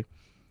 Nick, okay?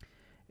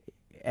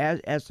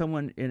 As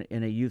someone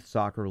in a youth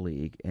soccer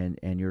league,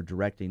 and you're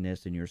directing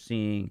this, and you're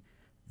seeing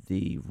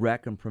the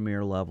rec and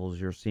premier levels,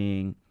 you're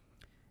seeing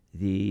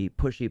the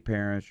pushy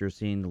parents, you're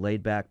seeing the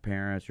laid-back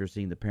parents, you're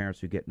seeing the parents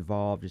who get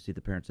involved, you see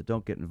the parents that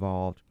don't get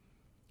involved.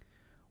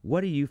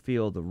 What do you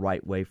feel the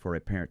right way for a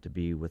parent to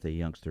be with a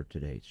youngster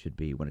today should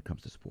be when it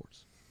comes to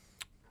sports?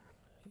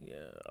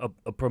 A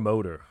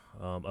promoter,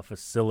 a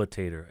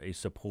facilitator, a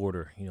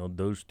supporter.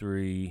 Those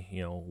three,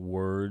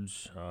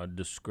 words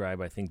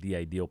describe, I think, the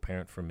ideal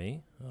parent for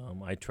me.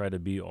 I try to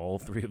be all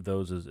three of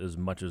those as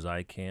much as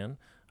I can.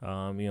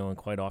 And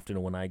quite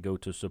often when I go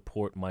to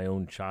support my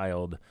own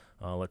child,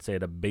 let's say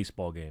at a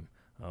baseball game,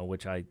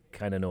 which I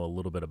kind of know a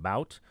little bit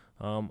about,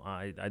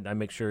 I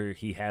make sure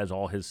he has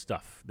all his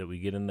stuff, that we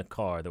get in the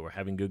car, that we're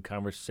having good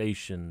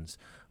conversations,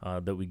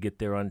 that we get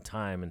there on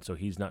time, and so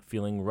he's not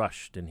feeling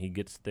rushed, and he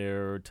gets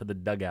there to the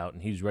dugout,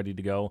 and he's ready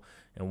to go.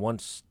 And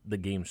once the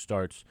game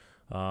starts,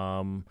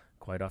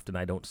 quite often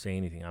I don't say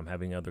anything. I'm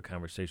having other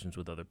conversations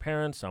with other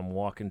parents. I'm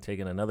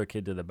taking another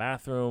kid to the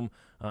bathroom,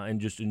 and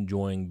just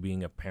enjoying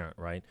being a parent,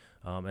 right?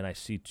 And I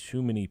see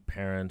too many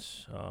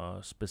parents,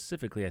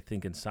 specifically I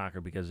think in soccer,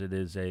 because it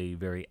is a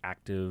very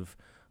active,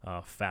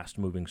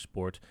 fast-moving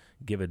sport,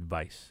 give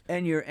advice.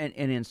 And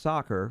in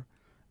soccer,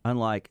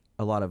 unlike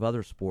a lot of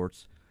other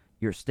sports,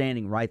 you're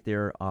standing right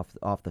there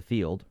off the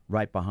field,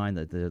 right behind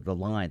the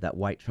line, that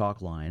white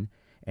chalk line,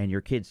 and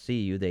your kids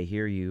see you, they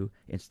hear you.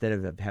 Instead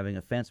of having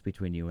a fence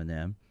between you and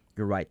them,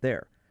 you're right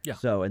there. Yeah.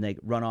 So, and they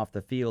run off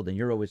the field, and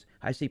you're always,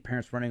 I see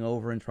parents running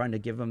over and trying to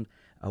give them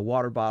a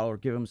water bottle or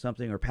give them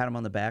something or pat them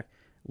on the back.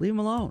 Leave them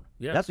alone.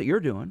 Yeah. That's what you're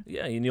doing.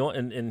 Yeah,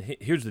 and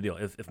here's the deal.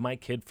 If my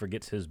kid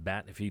forgets his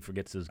bat, if he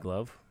forgets his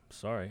glove,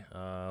 sorry.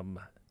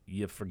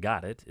 you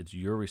forgot it. It's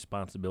your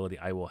responsibility.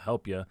 I will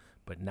help you.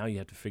 But now you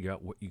have to figure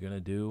out what you're going to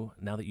do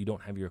now that you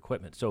don't have your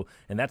equipment. So,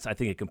 and that's, I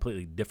think, a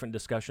completely different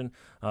discussion.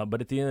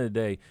 But at the end of the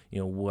day,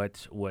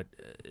 what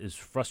is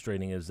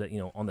frustrating is that,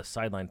 on the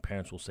sideline,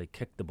 parents will say,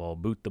 kick the ball,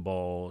 boot the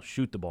ball,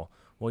 shoot the ball.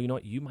 Well, you know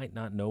what? You might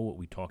not know what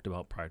we talked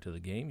about prior to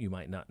the game. You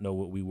might not know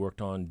what we worked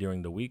on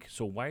during the week.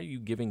 So why are you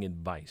giving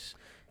advice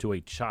to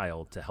a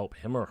child to help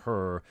him or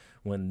her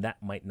when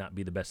that might not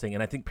be the best thing?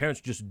 And I think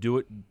parents just do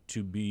it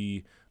to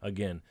be,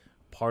 again,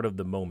 part of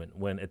the moment,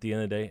 when at the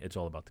end of the day, it's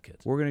all about the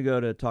kids. We're going to go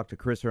to talk to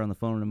Chris here on the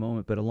phone in a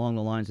moment, but along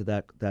the lines of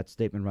that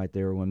statement right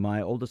there, when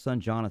my oldest son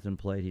Jonathan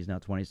played, he's now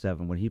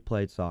 27, when he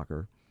played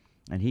soccer,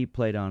 and he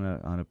played on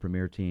a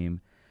premier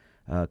team,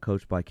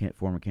 coached by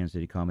former Kansas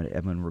City Comet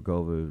Edmund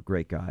Rogova,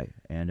 great guy.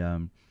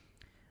 And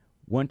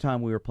one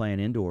time we were playing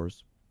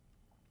indoors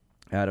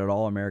at an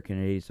All-American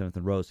at 87th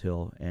and Rose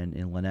Hill and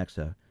in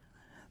Lenexa.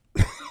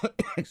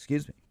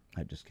 Excuse me,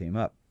 I just came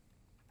up.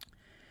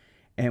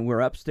 And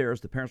we're upstairs,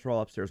 the parents were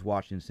all upstairs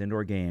watching this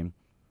indoor game,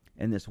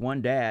 and this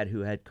one dad who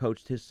had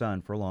coached his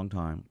son for a long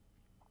time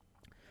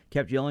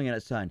kept yelling at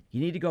his son,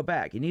 you need to go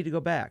back, you need to go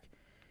back.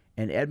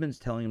 And Edmund's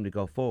telling him to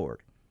go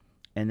forward.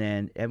 And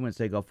then Edmund would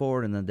say, go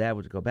forward, and then Dad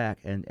would go back.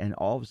 And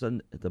all of a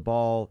sudden, the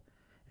ball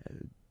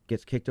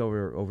gets kicked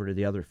over to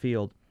the other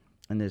field,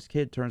 and this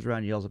kid turns around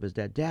and yells at his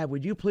dad, Dad,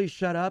 would you please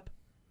shut up?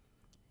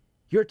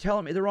 You're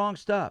telling me the wrong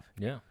stuff.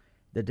 Yeah.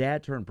 The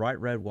dad turned bright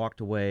red, walked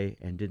away,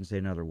 and didn't say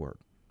another word.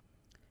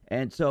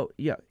 And so,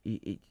 yeah,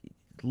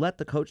 let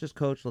the coaches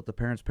coach, let the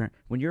parents parent.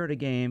 When you're at a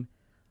game,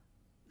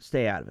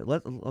 stay out of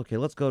it.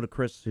 Let's go to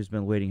Chris, who's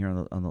been waiting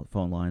here on the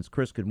phone lines.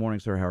 Chris, good morning,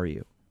 sir. How are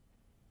you?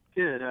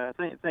 Good.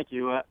 Thank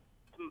you.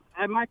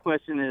 My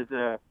question is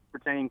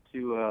pertaining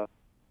to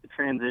the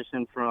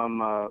transition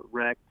from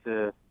rec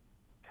to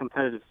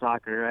competitive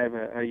soccer.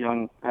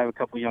 I have a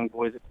couple young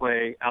boys that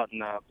play out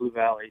in Blue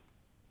Valley,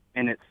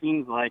 and it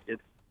seems like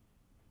it's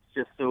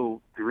just so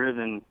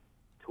driven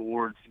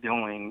towards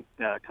going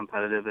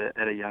competitive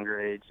at a younger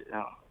age.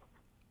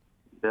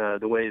 The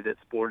way that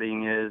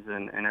sporting is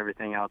and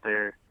everything out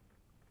there,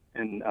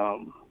 and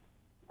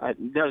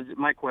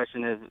my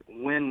question is,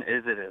 when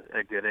is it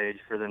a good age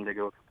for them to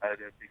go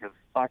competitive? Because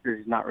soccer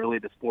is not really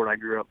the sport I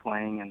grew up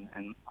playing,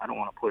 and I don't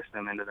want to push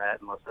them into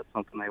that unless that's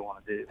something they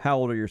want to do. How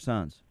old are your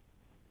sons?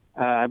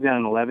 I've got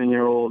an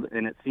 11-year-old,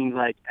 and it seems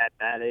like at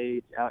that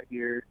age out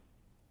here,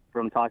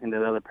 from talking to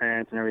the other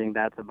parents and everything,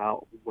 that's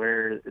about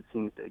where it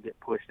seems to get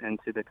pushed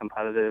into the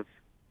competitive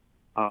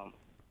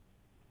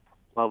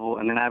level.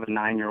 And then I have a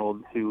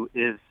 9-year-old who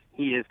is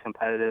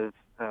competitive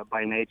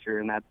by nature,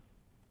 and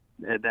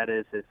that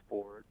is his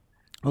sport.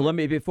 Well, let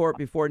me before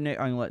Nick,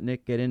 I'm going to let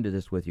Nick get into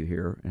this with you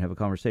here and have a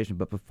conversation.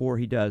 But before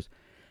he does,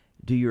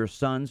 do your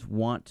sons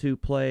want to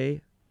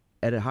play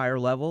at a higher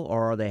level,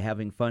 or are they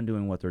having fun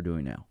doing what they're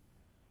doing now?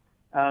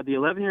 The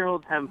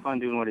 11-year-old's having fun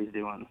doing what he's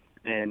doing,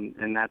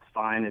 and that's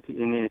fine. If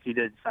he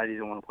did decide he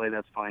didn't want to play,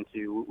 that's fine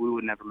too. We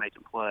would never make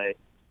him play.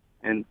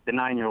 And the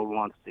 9-year-old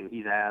wants to.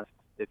 He's asked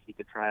if he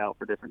could try out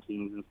for different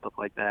teams and stuff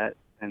like that.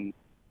 And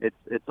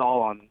it's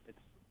all on.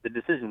 The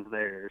decision's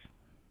theirs.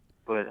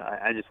 But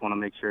I just want to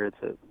make sure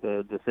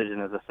the decision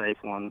is a safe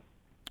one.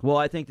 Well,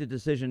 I think the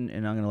decision,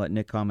 and I'm going to let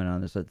Nick comment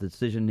on this, that the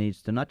decision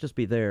needs to not just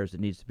be theirs, it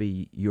needs to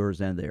be yours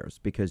and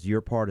theirs, because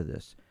you're part of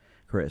this,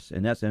 Chris.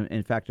 And that's,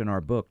 in fact, in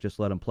our book, Just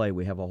Let Them Play,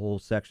 we have a whole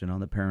section on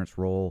the parents'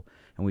 role,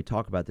 and we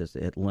talk about this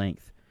at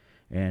length.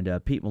 And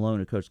Pete Malone,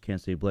 who coached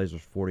Kansas City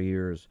Blazers for 40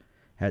 years,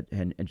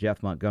 and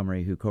Jeff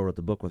Montgomery, who co-wrote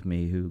the book with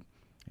me, who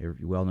you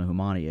well know who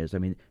Monty is. I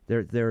mean,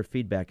 their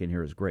feedback in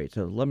here is great.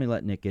 So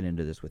let Nick get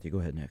into this with you. Go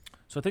ahead, Nick.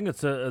 So I think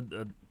it's a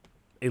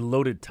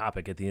loaded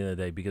topic at the end of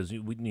the day, because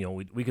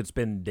we could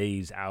spend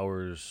days,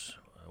 hours,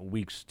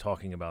 weeks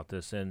talking about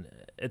this, and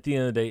at the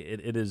end of the day,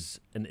 it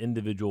is an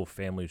individual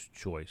family's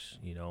choice,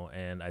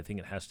 and I think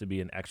it has to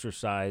be an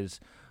exercise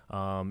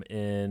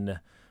in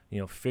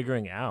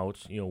figuring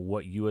out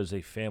what you as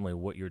a family,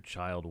 what your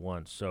child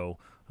wants. So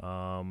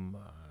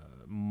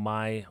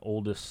my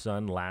oldest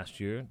son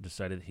last year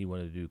decided he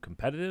wanted to do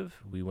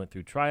competitive. We went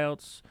through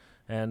tryouts,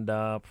 and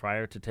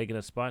prior to taking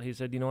a spot, he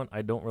said, you know what,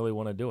 I don't really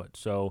want to do it.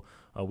 So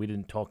we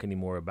didn't talk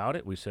anymore about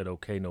it. We said,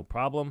 okay, no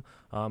problem.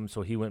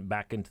 So he went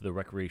back into the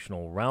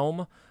recreational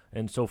realm.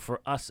 And so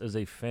for us as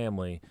a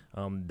family,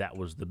 that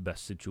was the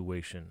best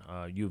situation.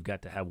 You've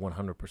got to have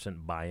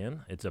 100%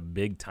 buy-in. It's a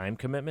big time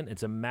commitment.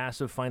 It's a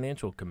massive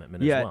financial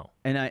commitment as well.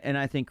 And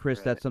I think,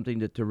 Chris, that's something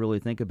to really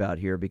think about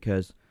here,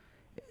 because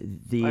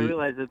I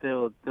realize that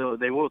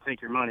they will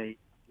take your money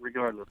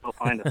regardless. They'll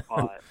find a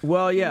spot.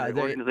 Well, yeah,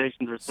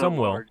 organizations are so some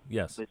will, large,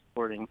 yes.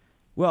 Supporting.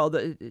 Well,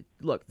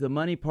 look, the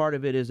money part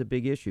of it is a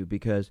big issue,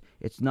 because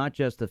it's not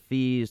just the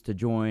fees to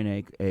join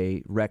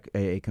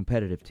a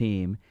competitive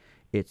team.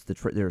 It's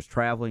there's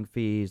traveling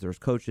fees, there's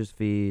coaches'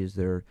 fees.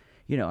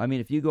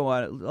 If you go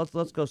out,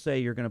 let's go say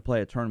you're going to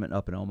play a tournament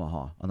up in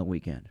Omaha on the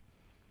weekend,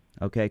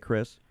 okay,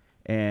 Chris,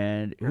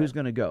 and who's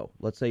going to go?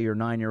 Let's say your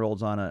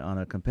 9-year-old's on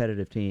a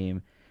competitive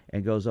team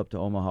and goes up to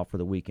Omaha for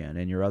the weekend,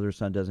 and your other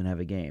son doesn't have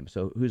a game.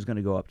 So who's going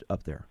to go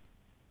up there?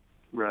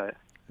 Right.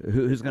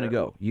 Who's going to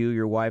go? You,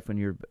 your wife, and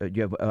you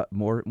have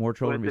more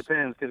children? Well, it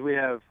depends because we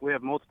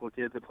have multiple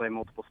kids that play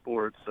multiple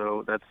sports,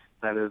 so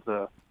that is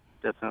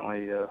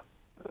definitely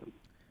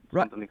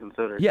something to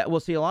consider. Yeah, well,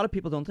 see, a lot of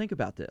people don't think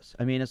about this.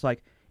 I mean, it's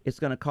like it's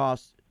going to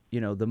cost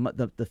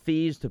the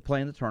fees to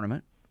play in the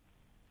tournament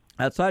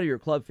outside of your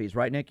club fees,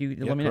 right, Nick?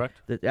 Let me correct.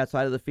 know.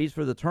 Outside of the fees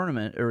for the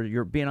tournament or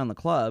you're being on the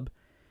club.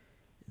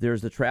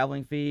 There's the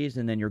traveling fees,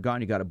 and then you're gone.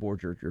 You got to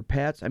board your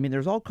pets. I mean,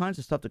 there's all kinds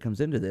of stuff that comes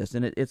into this,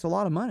 and it's a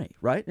lot of money,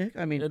 right, Nick?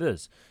 I mean, it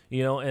is.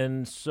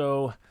 And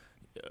so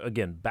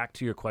again, back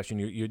to your question,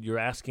 you're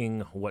asking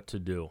what to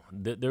do.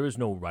 There is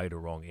no right or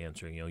wrong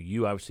answer.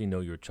 You obviously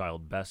know your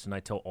child best, and I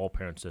tell all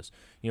parents this.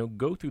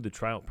 Go through the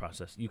tryout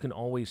process. You can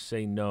always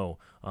say no.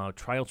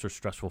 Tryouts are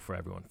stressful for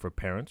everyone, for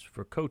parents,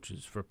 for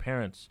coaches, for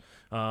parents.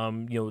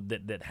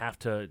 That have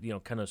to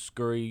kind of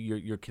scurry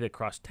your kid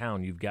across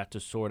town. You've got to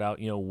sort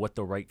out what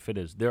the right fit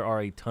is. There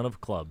are a ton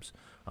of clubs,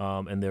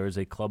 and there is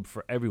a club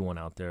for everyone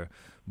out there.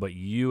 But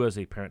you as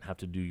a parent have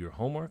to do your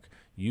homework.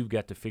 You've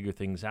got to figure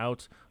things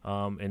out,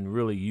 and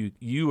really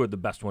you are the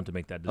best one to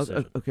make that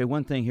decision. Okay,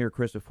 one thing here,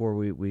 Chris, before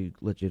we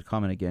let you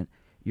comment again.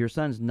 Your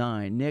son's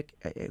 9. Nick,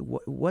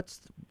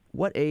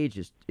 what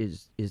age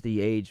is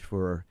the age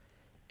for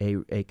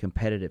a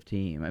competitive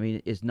team? I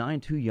mean, is 9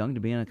 too young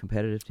to be on a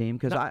competitive team?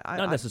 Because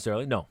not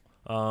necessarily, no.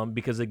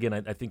 Because, again,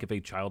 I think if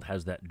a child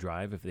has that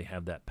drive, if they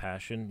have that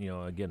passion,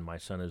 again, my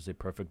son is a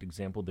perfect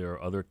example. There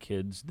are other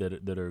kids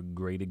that are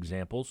great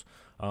examples.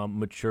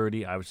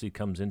 Maturity obviously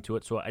comes into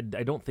it. So I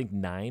don't think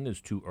 9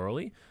 is too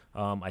early.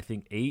 I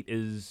think 8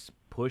 is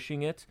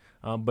pushing it.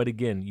 But,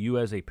 again, you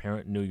as a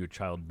parent know your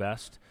child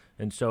best.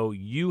 And so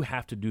you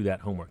have to do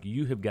that homework.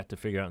 You have got to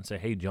figure out and say,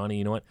 hey, Johnny,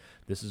 you know what?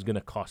 This is going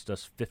to cost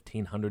us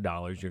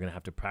 $1,500. You're going to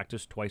have to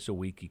practice twice a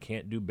week. You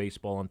can't do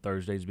baseball on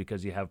Thursdays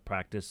because you have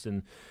practice,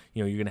 and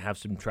you're going to have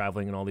some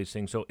traveling and all these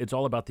things. So it's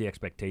all about the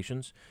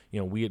expectations.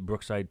 We at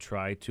Brookside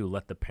try to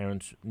let the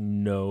parents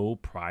know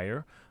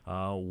prior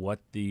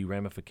what the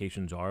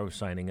ramifications are of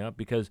signing up,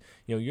 because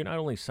you're not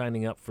only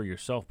signing up for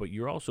yourself, but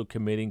you're also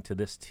committing to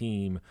this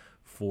team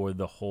for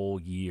the whole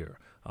year.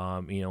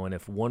 And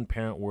if one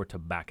parent were to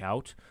back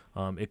out,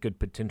 it could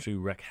potentially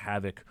wreak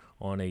havoc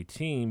on a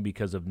team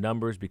because of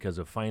numbers, because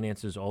of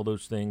finances, all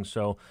those things.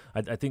 So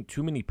I think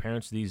too many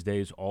parents these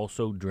days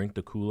also drink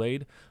the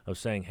Kool-Aid of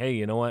saying, hey,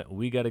 you know what,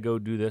 we got to go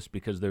do this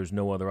because there's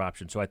no other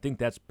option. So I think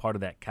that's part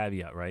of that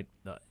caveat, right?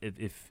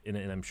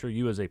 And I'm sure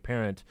you as a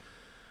parent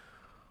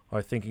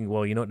are thinking,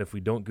 well, you know what, if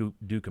we don't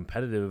do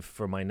competitive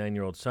for my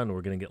 9-year-old son,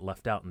 we're going to get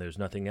left out and there's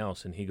nothing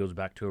else. And he goes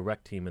back to a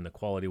rec team and the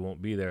quality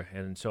won't be there.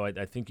 And so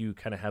I think you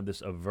kind of have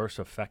this adverse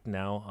effect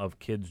now of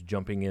kids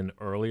jumping in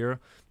earlier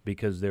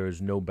because there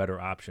is no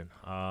better option.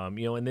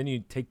 And then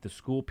you take the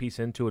school piece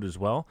into it as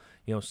well.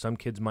 Some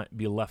kids might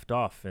be left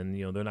off and,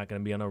 they're not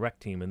going to be on a rec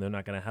team and they're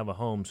not going to have a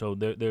home. So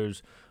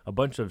there's a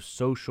bunch of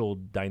social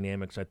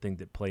dynamics, I think,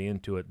 that play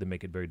into it that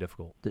make it very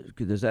difficult.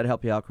 Does that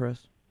help you out,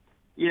 Chris?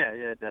 Yeah,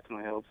 it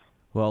definitely helps.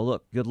 Well,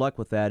 look, good luck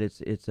with that.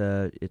 It's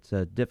a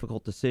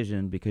difficult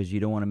decision because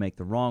you don't want to make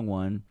the wrong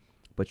one,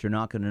 but you're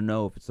not going to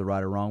know if it's the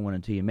right or wrong one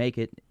until you make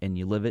it and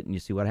you live it and you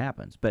see what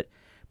happens. But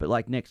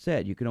like Nick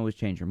said, you can always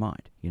change your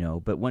mind,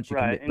 But once you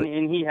right,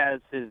 and he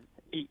has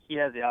he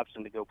has the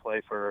option to go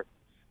play for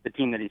the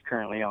team that he's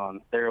currently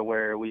on. They're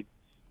aware we're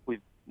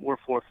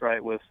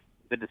forthright with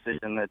the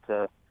decision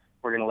that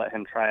we're going to let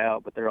him try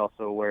out, but they're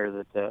also aware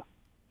that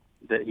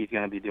he's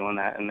going to be doing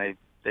that, and they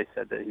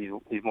said that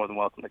he's more than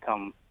welcome to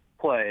come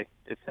play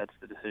if that's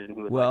the decision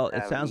he would well, like to it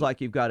have. sounds like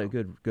you've got a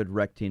good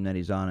rec team that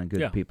he's on and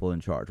good people in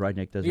charge, right,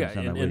 Nick? Doesn't it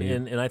sound that way?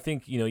 And I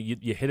think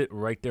you hit it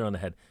right there on the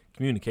head.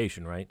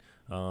 Communication, right?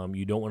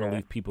 You don't want to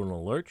leave people in a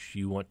lurch.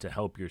 You want to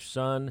help your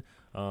son.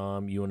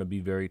 You want to be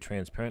very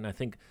transparent. And I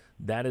think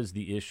that is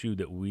the issue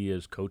that we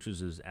as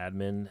coaches, as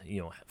admin,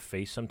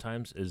 face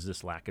sometimes, is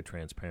this lack of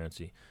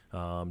transparency.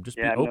 Just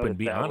be open,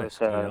 be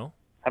honest.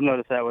 I've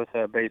noticed that with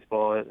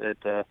baseball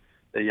at a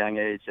young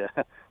age.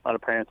 A lot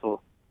of parents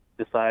will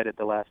decide at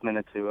the last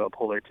minute to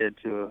pull their kid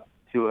to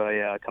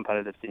a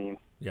competitive team,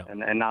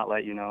 and not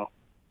let you know.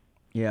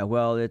 Yeah,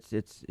 well,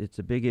 it's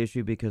a big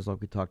issue because, like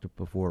we talked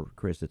before,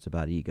 Chris, it's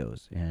about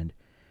egos and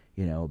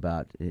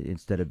about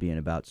instead of being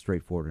about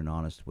straightforward and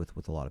honest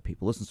with a lot of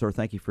people. Listen, sir,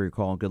 thank you for your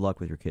call and good luck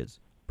with your kids.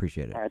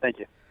 Appreciate it. All right, thank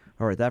you.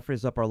 All right, that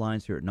frees up our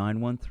lines here at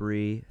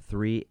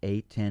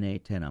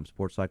 913-381-0810. I'm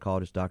sports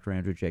psychologist Dr.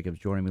 Andrew Jacobs.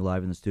 Joining me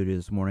live in the studio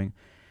this morning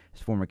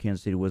is former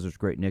Kansas City Wizards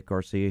great Nick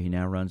Garcia. He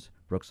now runs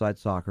Brookside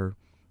Soccer.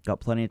 Got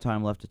plenty of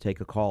time left to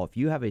take a call. If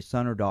you have a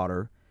son or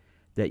daughter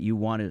that you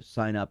want to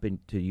sign up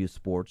into youth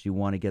sports, you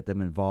want to get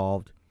them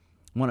involved,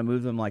 want to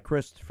move them like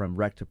Chris from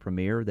rec to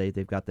premier,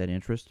 they've got that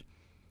interest,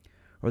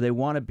 or they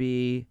want to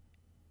be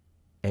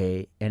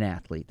an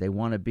athlete. They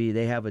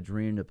have a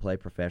dream to play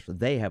professionally.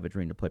 They have a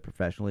dream to play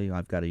professionally.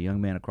 I've got a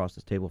young man across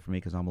this table from me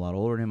because I'm a lot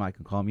older than him. I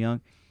can call him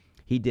young.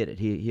 He did it.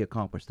 He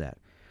accomplished that.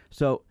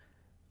 So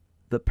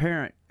the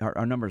parent,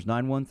 our number is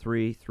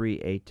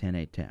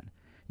 913-381-0810.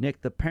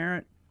 Nick, the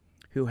parent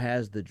who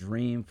has the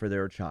dream for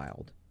their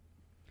child,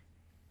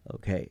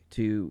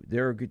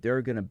 they're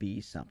going to be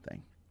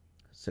something.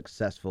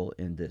 successful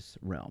in this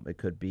realm. It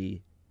could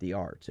be the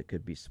arts, it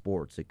could be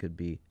sports, it could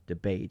be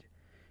debate,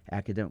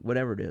 academic,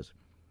 whatever it is.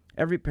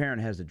 Every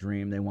parent has a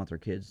dream. They want their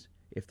kids,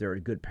 if they're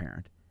a good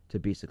parent, to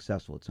be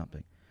successful at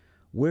something.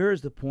 Where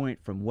is the point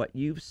from what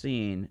you've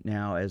seen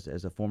now as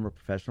a former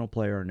professional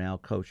player, now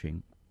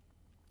coaching,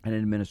 an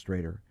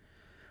administrator,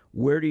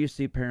 where do you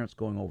see parents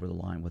going over the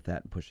line with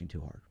that and pushing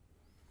too hard?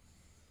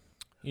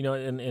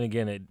 And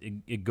again,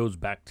 it goes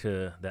back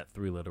to that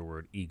 3-letter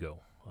word,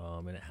 ego.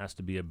 And it has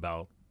to be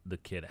about the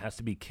kid. It has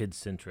to be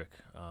kid-centric.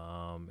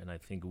 And I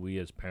think we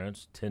as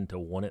parents tend to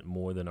want it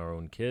more than our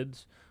own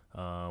kids.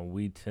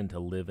 We tend to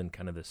live in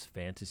kind of this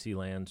fantasy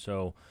land.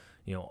 So,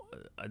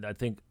 I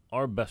think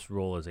our best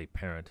role as a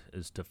parent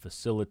is to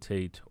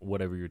facilitate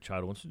whatever your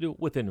child wants to do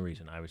within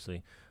reason,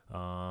 obviously.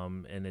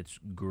 And it's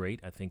great,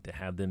 I think, to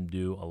have them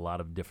do a lot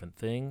of different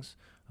things.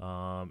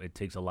 It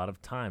takes a lot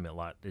of time.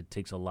 It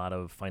takes a lot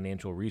of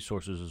financial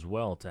resources as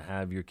well to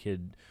have your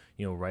kid,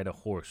 ride a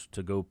horse,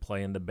 to go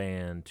play in the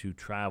band, to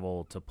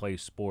travel, to play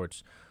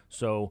sports.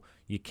 So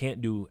you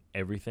can't do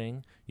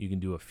everything. You can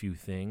do a few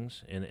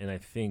things. And I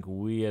think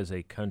we as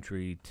a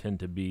country tend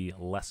to be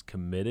less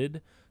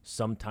committed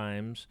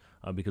sometimes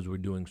because we're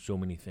doing so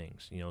many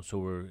things.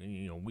 So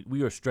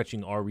we are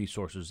stretching our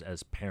resources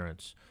as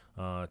parents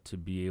to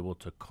be able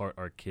to cart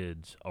our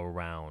kids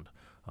around.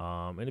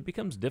 And it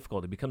becomes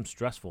difficult. It becomes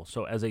stressful.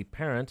 So as a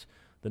parent,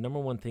 the number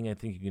one thing I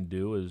think you can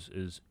do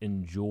is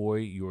enjoy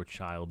your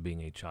child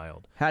being a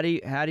child. How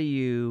do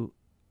you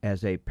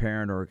as a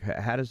parent, or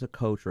how does a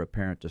coach or a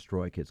parent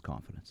destroy kids'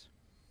 confidence?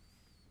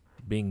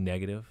 Being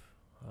negative,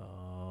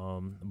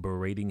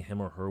 berating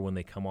him or her when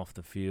they come off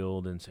the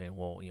field and saying,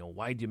 well,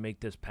 why did you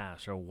make this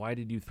pass? Or why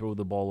did you throw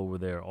the ball over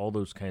there? All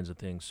those kinds of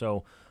things.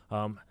 So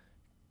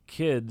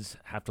kids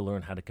have to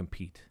learn how to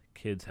compete.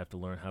 Kids have to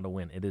learn how to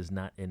win. It is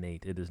not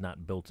innate. It is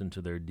not built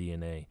into their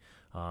DNA.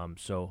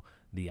 So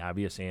the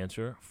obvious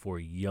answer for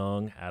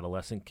young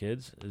adolescent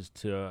kids is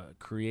to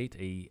create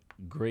a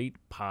great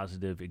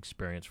positive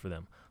experience for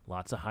them.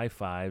 Lots of high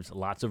fives,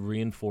 lots of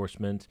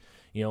reinforcement,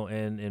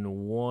 and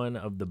one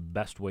of the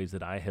best ways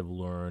that I have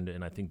learned,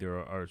 and I think there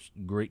are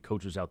great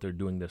coaches out there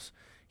doing this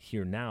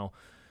here now,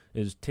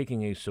 is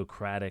taking a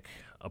Socratic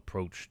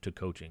approach to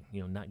coaching.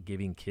 Not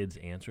giving kids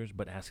answers,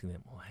 but asking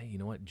them, well, hey, you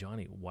know what,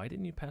 Johnny, why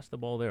didn't you pass the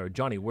ball there? Or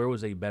Johnny, where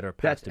was a better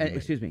pass to be made?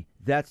 Excuse me.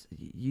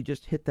 You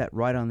just hit that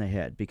right on the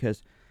head,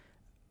 because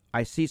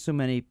I see so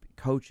many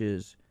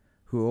coaches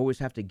who always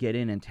have to get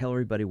in and tell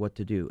everybody what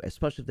to do,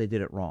 especially if they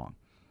did it wrong.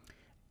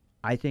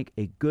 I think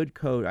a good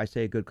coach, I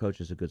say a good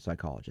coach is a good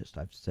psychologist.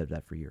 I've said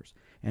that for years.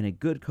 And a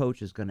good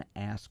coach is going to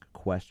ask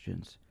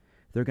questions.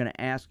 They're going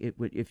to ask,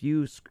 if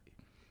you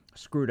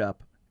screwed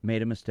up,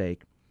 made a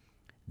mistake,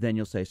 then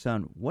you'll say,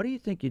 son, what do you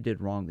think you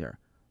did wrong there?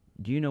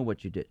 Do you know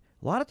what you did?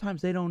 A lot of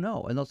times they don't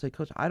know. And they'll say,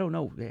 Coach, I don't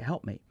know.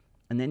 Help me.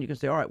 And then you can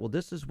say, all right, well,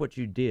 this is what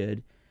you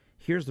did.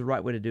 Here's the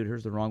right way to do it.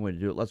 Here's the wrong way to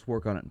do it. Let's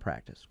work on it in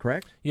practice.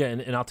 Correct? Yeah,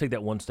 and I'll take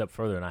that one step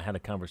further. And I had a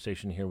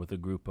conversation here with a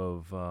group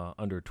of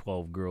under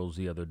 12 girls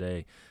the other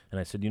day. And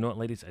I said, you know what,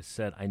 ladies? I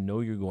said, I know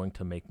you're going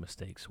to make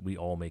mistakes. We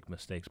all make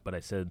mistakes. But I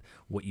said,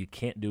 what you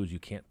can't do is you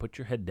can't put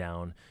your head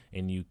down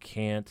and you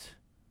can't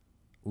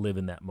live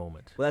in that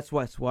moment. Well,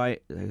 that's why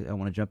I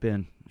want to jump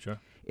in. Sure.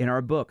 In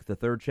our book, the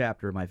 3rd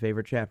chapter, my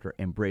favorite chapter,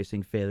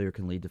 Embracing Failure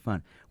Can Lead to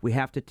Fun, we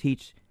have to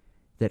teach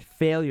that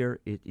failure,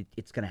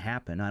 it's going to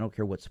happen. I don't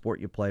care what sport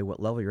you play, what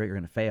level you're at, you're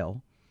going to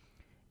fail.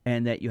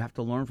 And that you have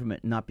to learn from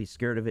it, not be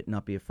scared of it,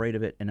 not be afraid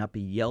of it, and not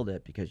be yelled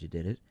at because you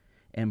did it.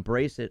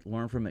 Embrace it,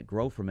 learn from it,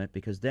 grow from it,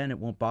 because then it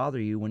won't bother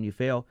you when you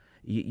fail.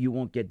 You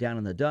won't get down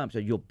in the dumps. So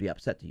you'll be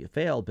upset that you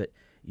failed, but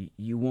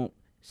you won't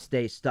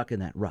stay stuck in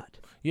that rut.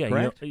 Yeah,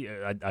 correct?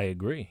 I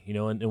agree.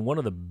 And one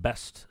of the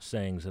best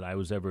sayings that I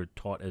was ever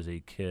taught as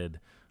a kid,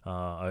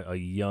 a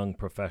young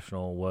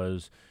professional,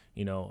 was,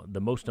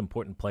 the most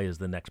important play is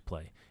the next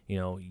play.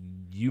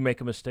 You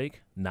make a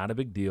mistake, not a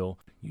big deal.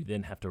 You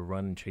then have to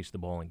run and chase the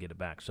ball and get it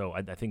back. So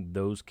I think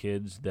those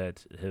kids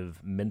that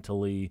have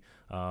mentally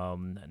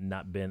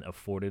not been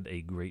afforded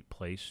a great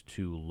place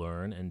to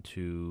learn and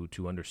to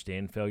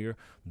understand failure,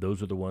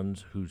 those are the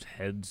ones whose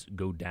heads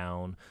go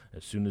down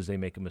as soon as they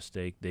make a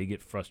mistake. They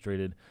get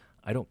frustrated.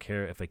 I don't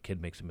care if a kid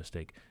makes a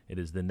mistake. It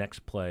is the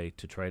next play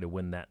to try to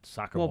win that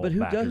soccer ball but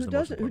back.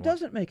 Who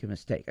doesn't make a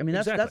mistake? I mean,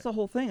 that's the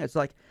whole thing. It's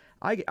like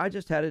I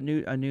just had a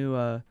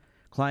new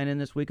client in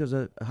this week as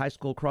a high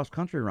school cross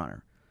country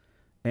runner,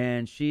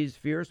 and she's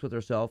fierce with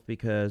herself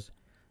because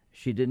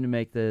she didn't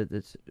make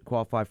the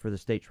qualify for the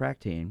state track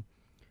team,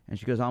 and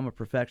she goes, "I'm a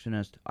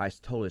perfectionist. I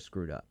totally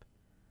screwed up."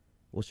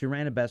 Well, she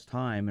ran a best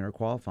time in her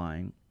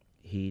qualifying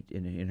heat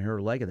in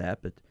her leg of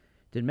that, but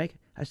didn't make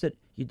it. I said,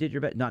 "You did your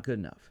best. Not good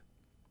enough."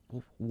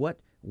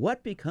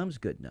 What becomes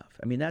good enough?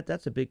 I mean,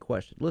 that's a big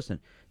question. Listen,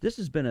 this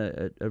has been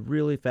a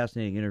really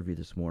fascinating interview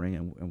this morning,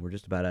 and we're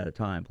just about out of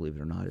time, believe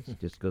it or not. It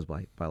just goes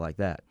by like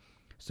that.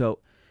 So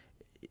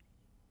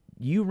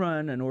you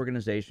run an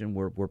organization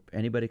where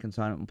anybody can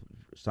sign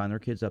their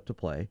kids up to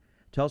play.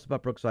 Tell us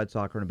about Brookside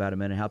Soccer in about a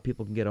minute, how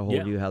people can get a hold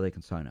of you, how they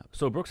can sign up.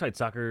 So Brookside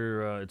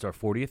Soccer, it's our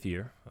 40th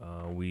year.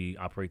 We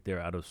operate there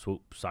out of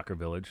Swope Soccer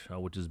Village,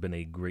 which has been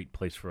a great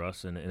place for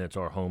us, and it's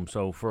our home.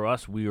 So for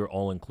us, we are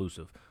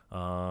all-inclusive.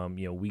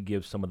 We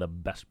give some of the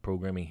best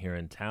programming here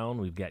in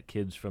town. We've got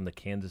kids from the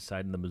Kansas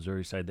side and the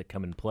Missouri side that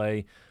come and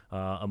play.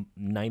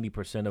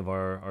 90% of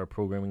our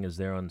programming is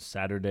there on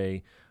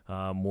Saturday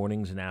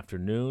mornings and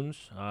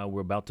afternoons.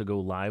 We're about to go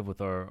live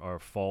with our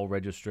fall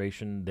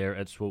registration there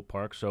at Swope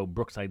Park. So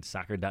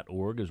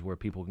brooksidesoccer.org is where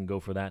people can go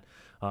for that.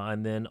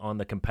 And then on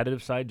the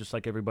competitive side, just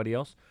like everybody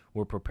else,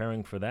 we're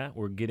preparing for that.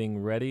 We're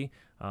getting ready.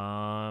 We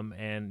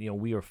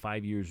are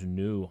 5 years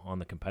new on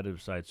the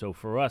competitive side. So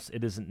for us,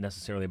 it isn't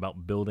necessarily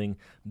about building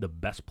the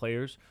best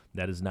players.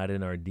 That is not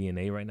in our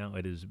DNA right now.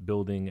 It is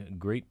building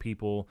great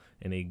people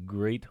in a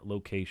great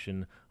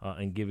location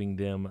and giving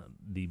them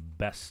the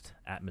best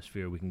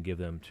atmosphere we can give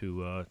them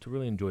to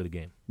really enjoy the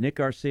game. Nick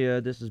Garcia,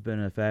 this has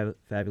been a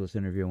fabulous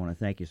interview. I want to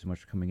thank you so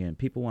much for coming in.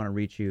 People want to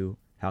reach you.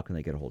 How can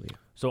they get a hold of you?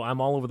 So I'm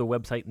all over the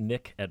website,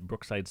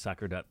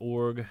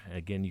 nick@brooksidesoccer.org.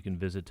 Again, you can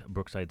visit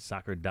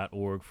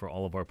brooksidesoccer.org for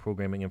all of our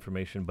programming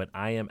information. But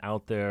I am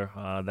out there.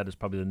 That is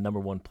probably the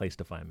number one place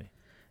to find me.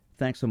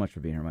 Thanks so much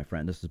for being here, my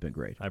friend. This has been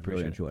great. I appreciate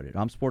really enjoyed it.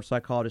 I'm sports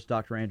psychologist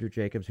Dr. Andrew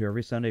Jacobs, here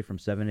every Sunday from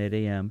 7 to 8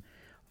 a.m.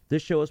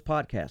 This show is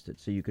podcasted,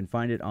 so you can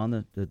find it on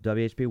the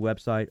WHP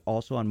website,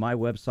 also on my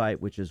website,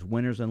 which is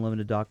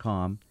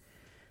winnersunlimited.com.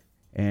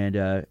 And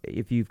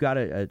if you've got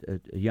a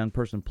young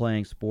person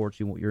playing sports,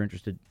 you're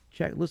interested,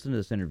 listen to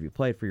this interview.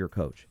 Play it for your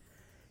coach.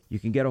 You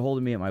can get a hold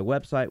of me at my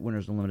website,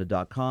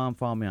 winnersunlimited.com.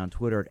 Follow me on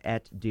Twitter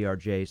at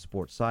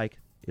DRJSportsPsych.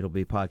 It'll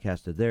be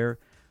podcasted there.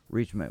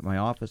 Reach me at my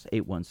office,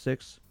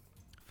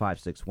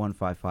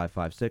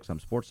 816-561-5556.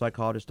 I'm sports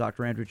psychologist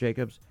Dr. Andrew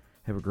Jacobs.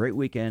 Have a great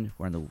weekend.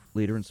 We're on the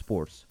Leader in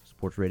Sports,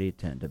 Sports Radio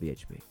 10,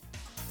 WHB.